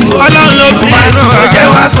pẹ́ jù Ọlọ́run ló fi ràn wá. ó jẹ́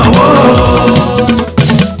wá sanwó.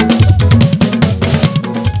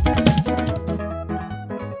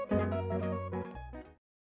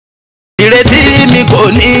 ìrètí mi kò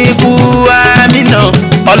ní kú àmínà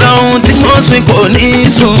ọlọ́run tí mo sìn kò ní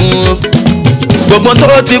sùn gbogbo tó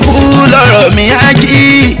ti kú lọ́rọ̀ mi á jí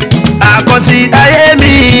àkọ́tì ayé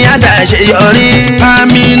mi á dàṣeyọrí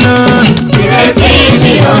àmínà. ìrètí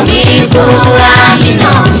mi ò ní kú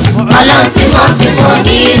àmínà ọlọ́run tí mo sìn kò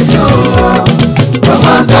ní sùn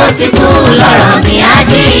gbogbo tó ti kú lọ́rọ̀ mi á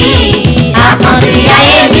jí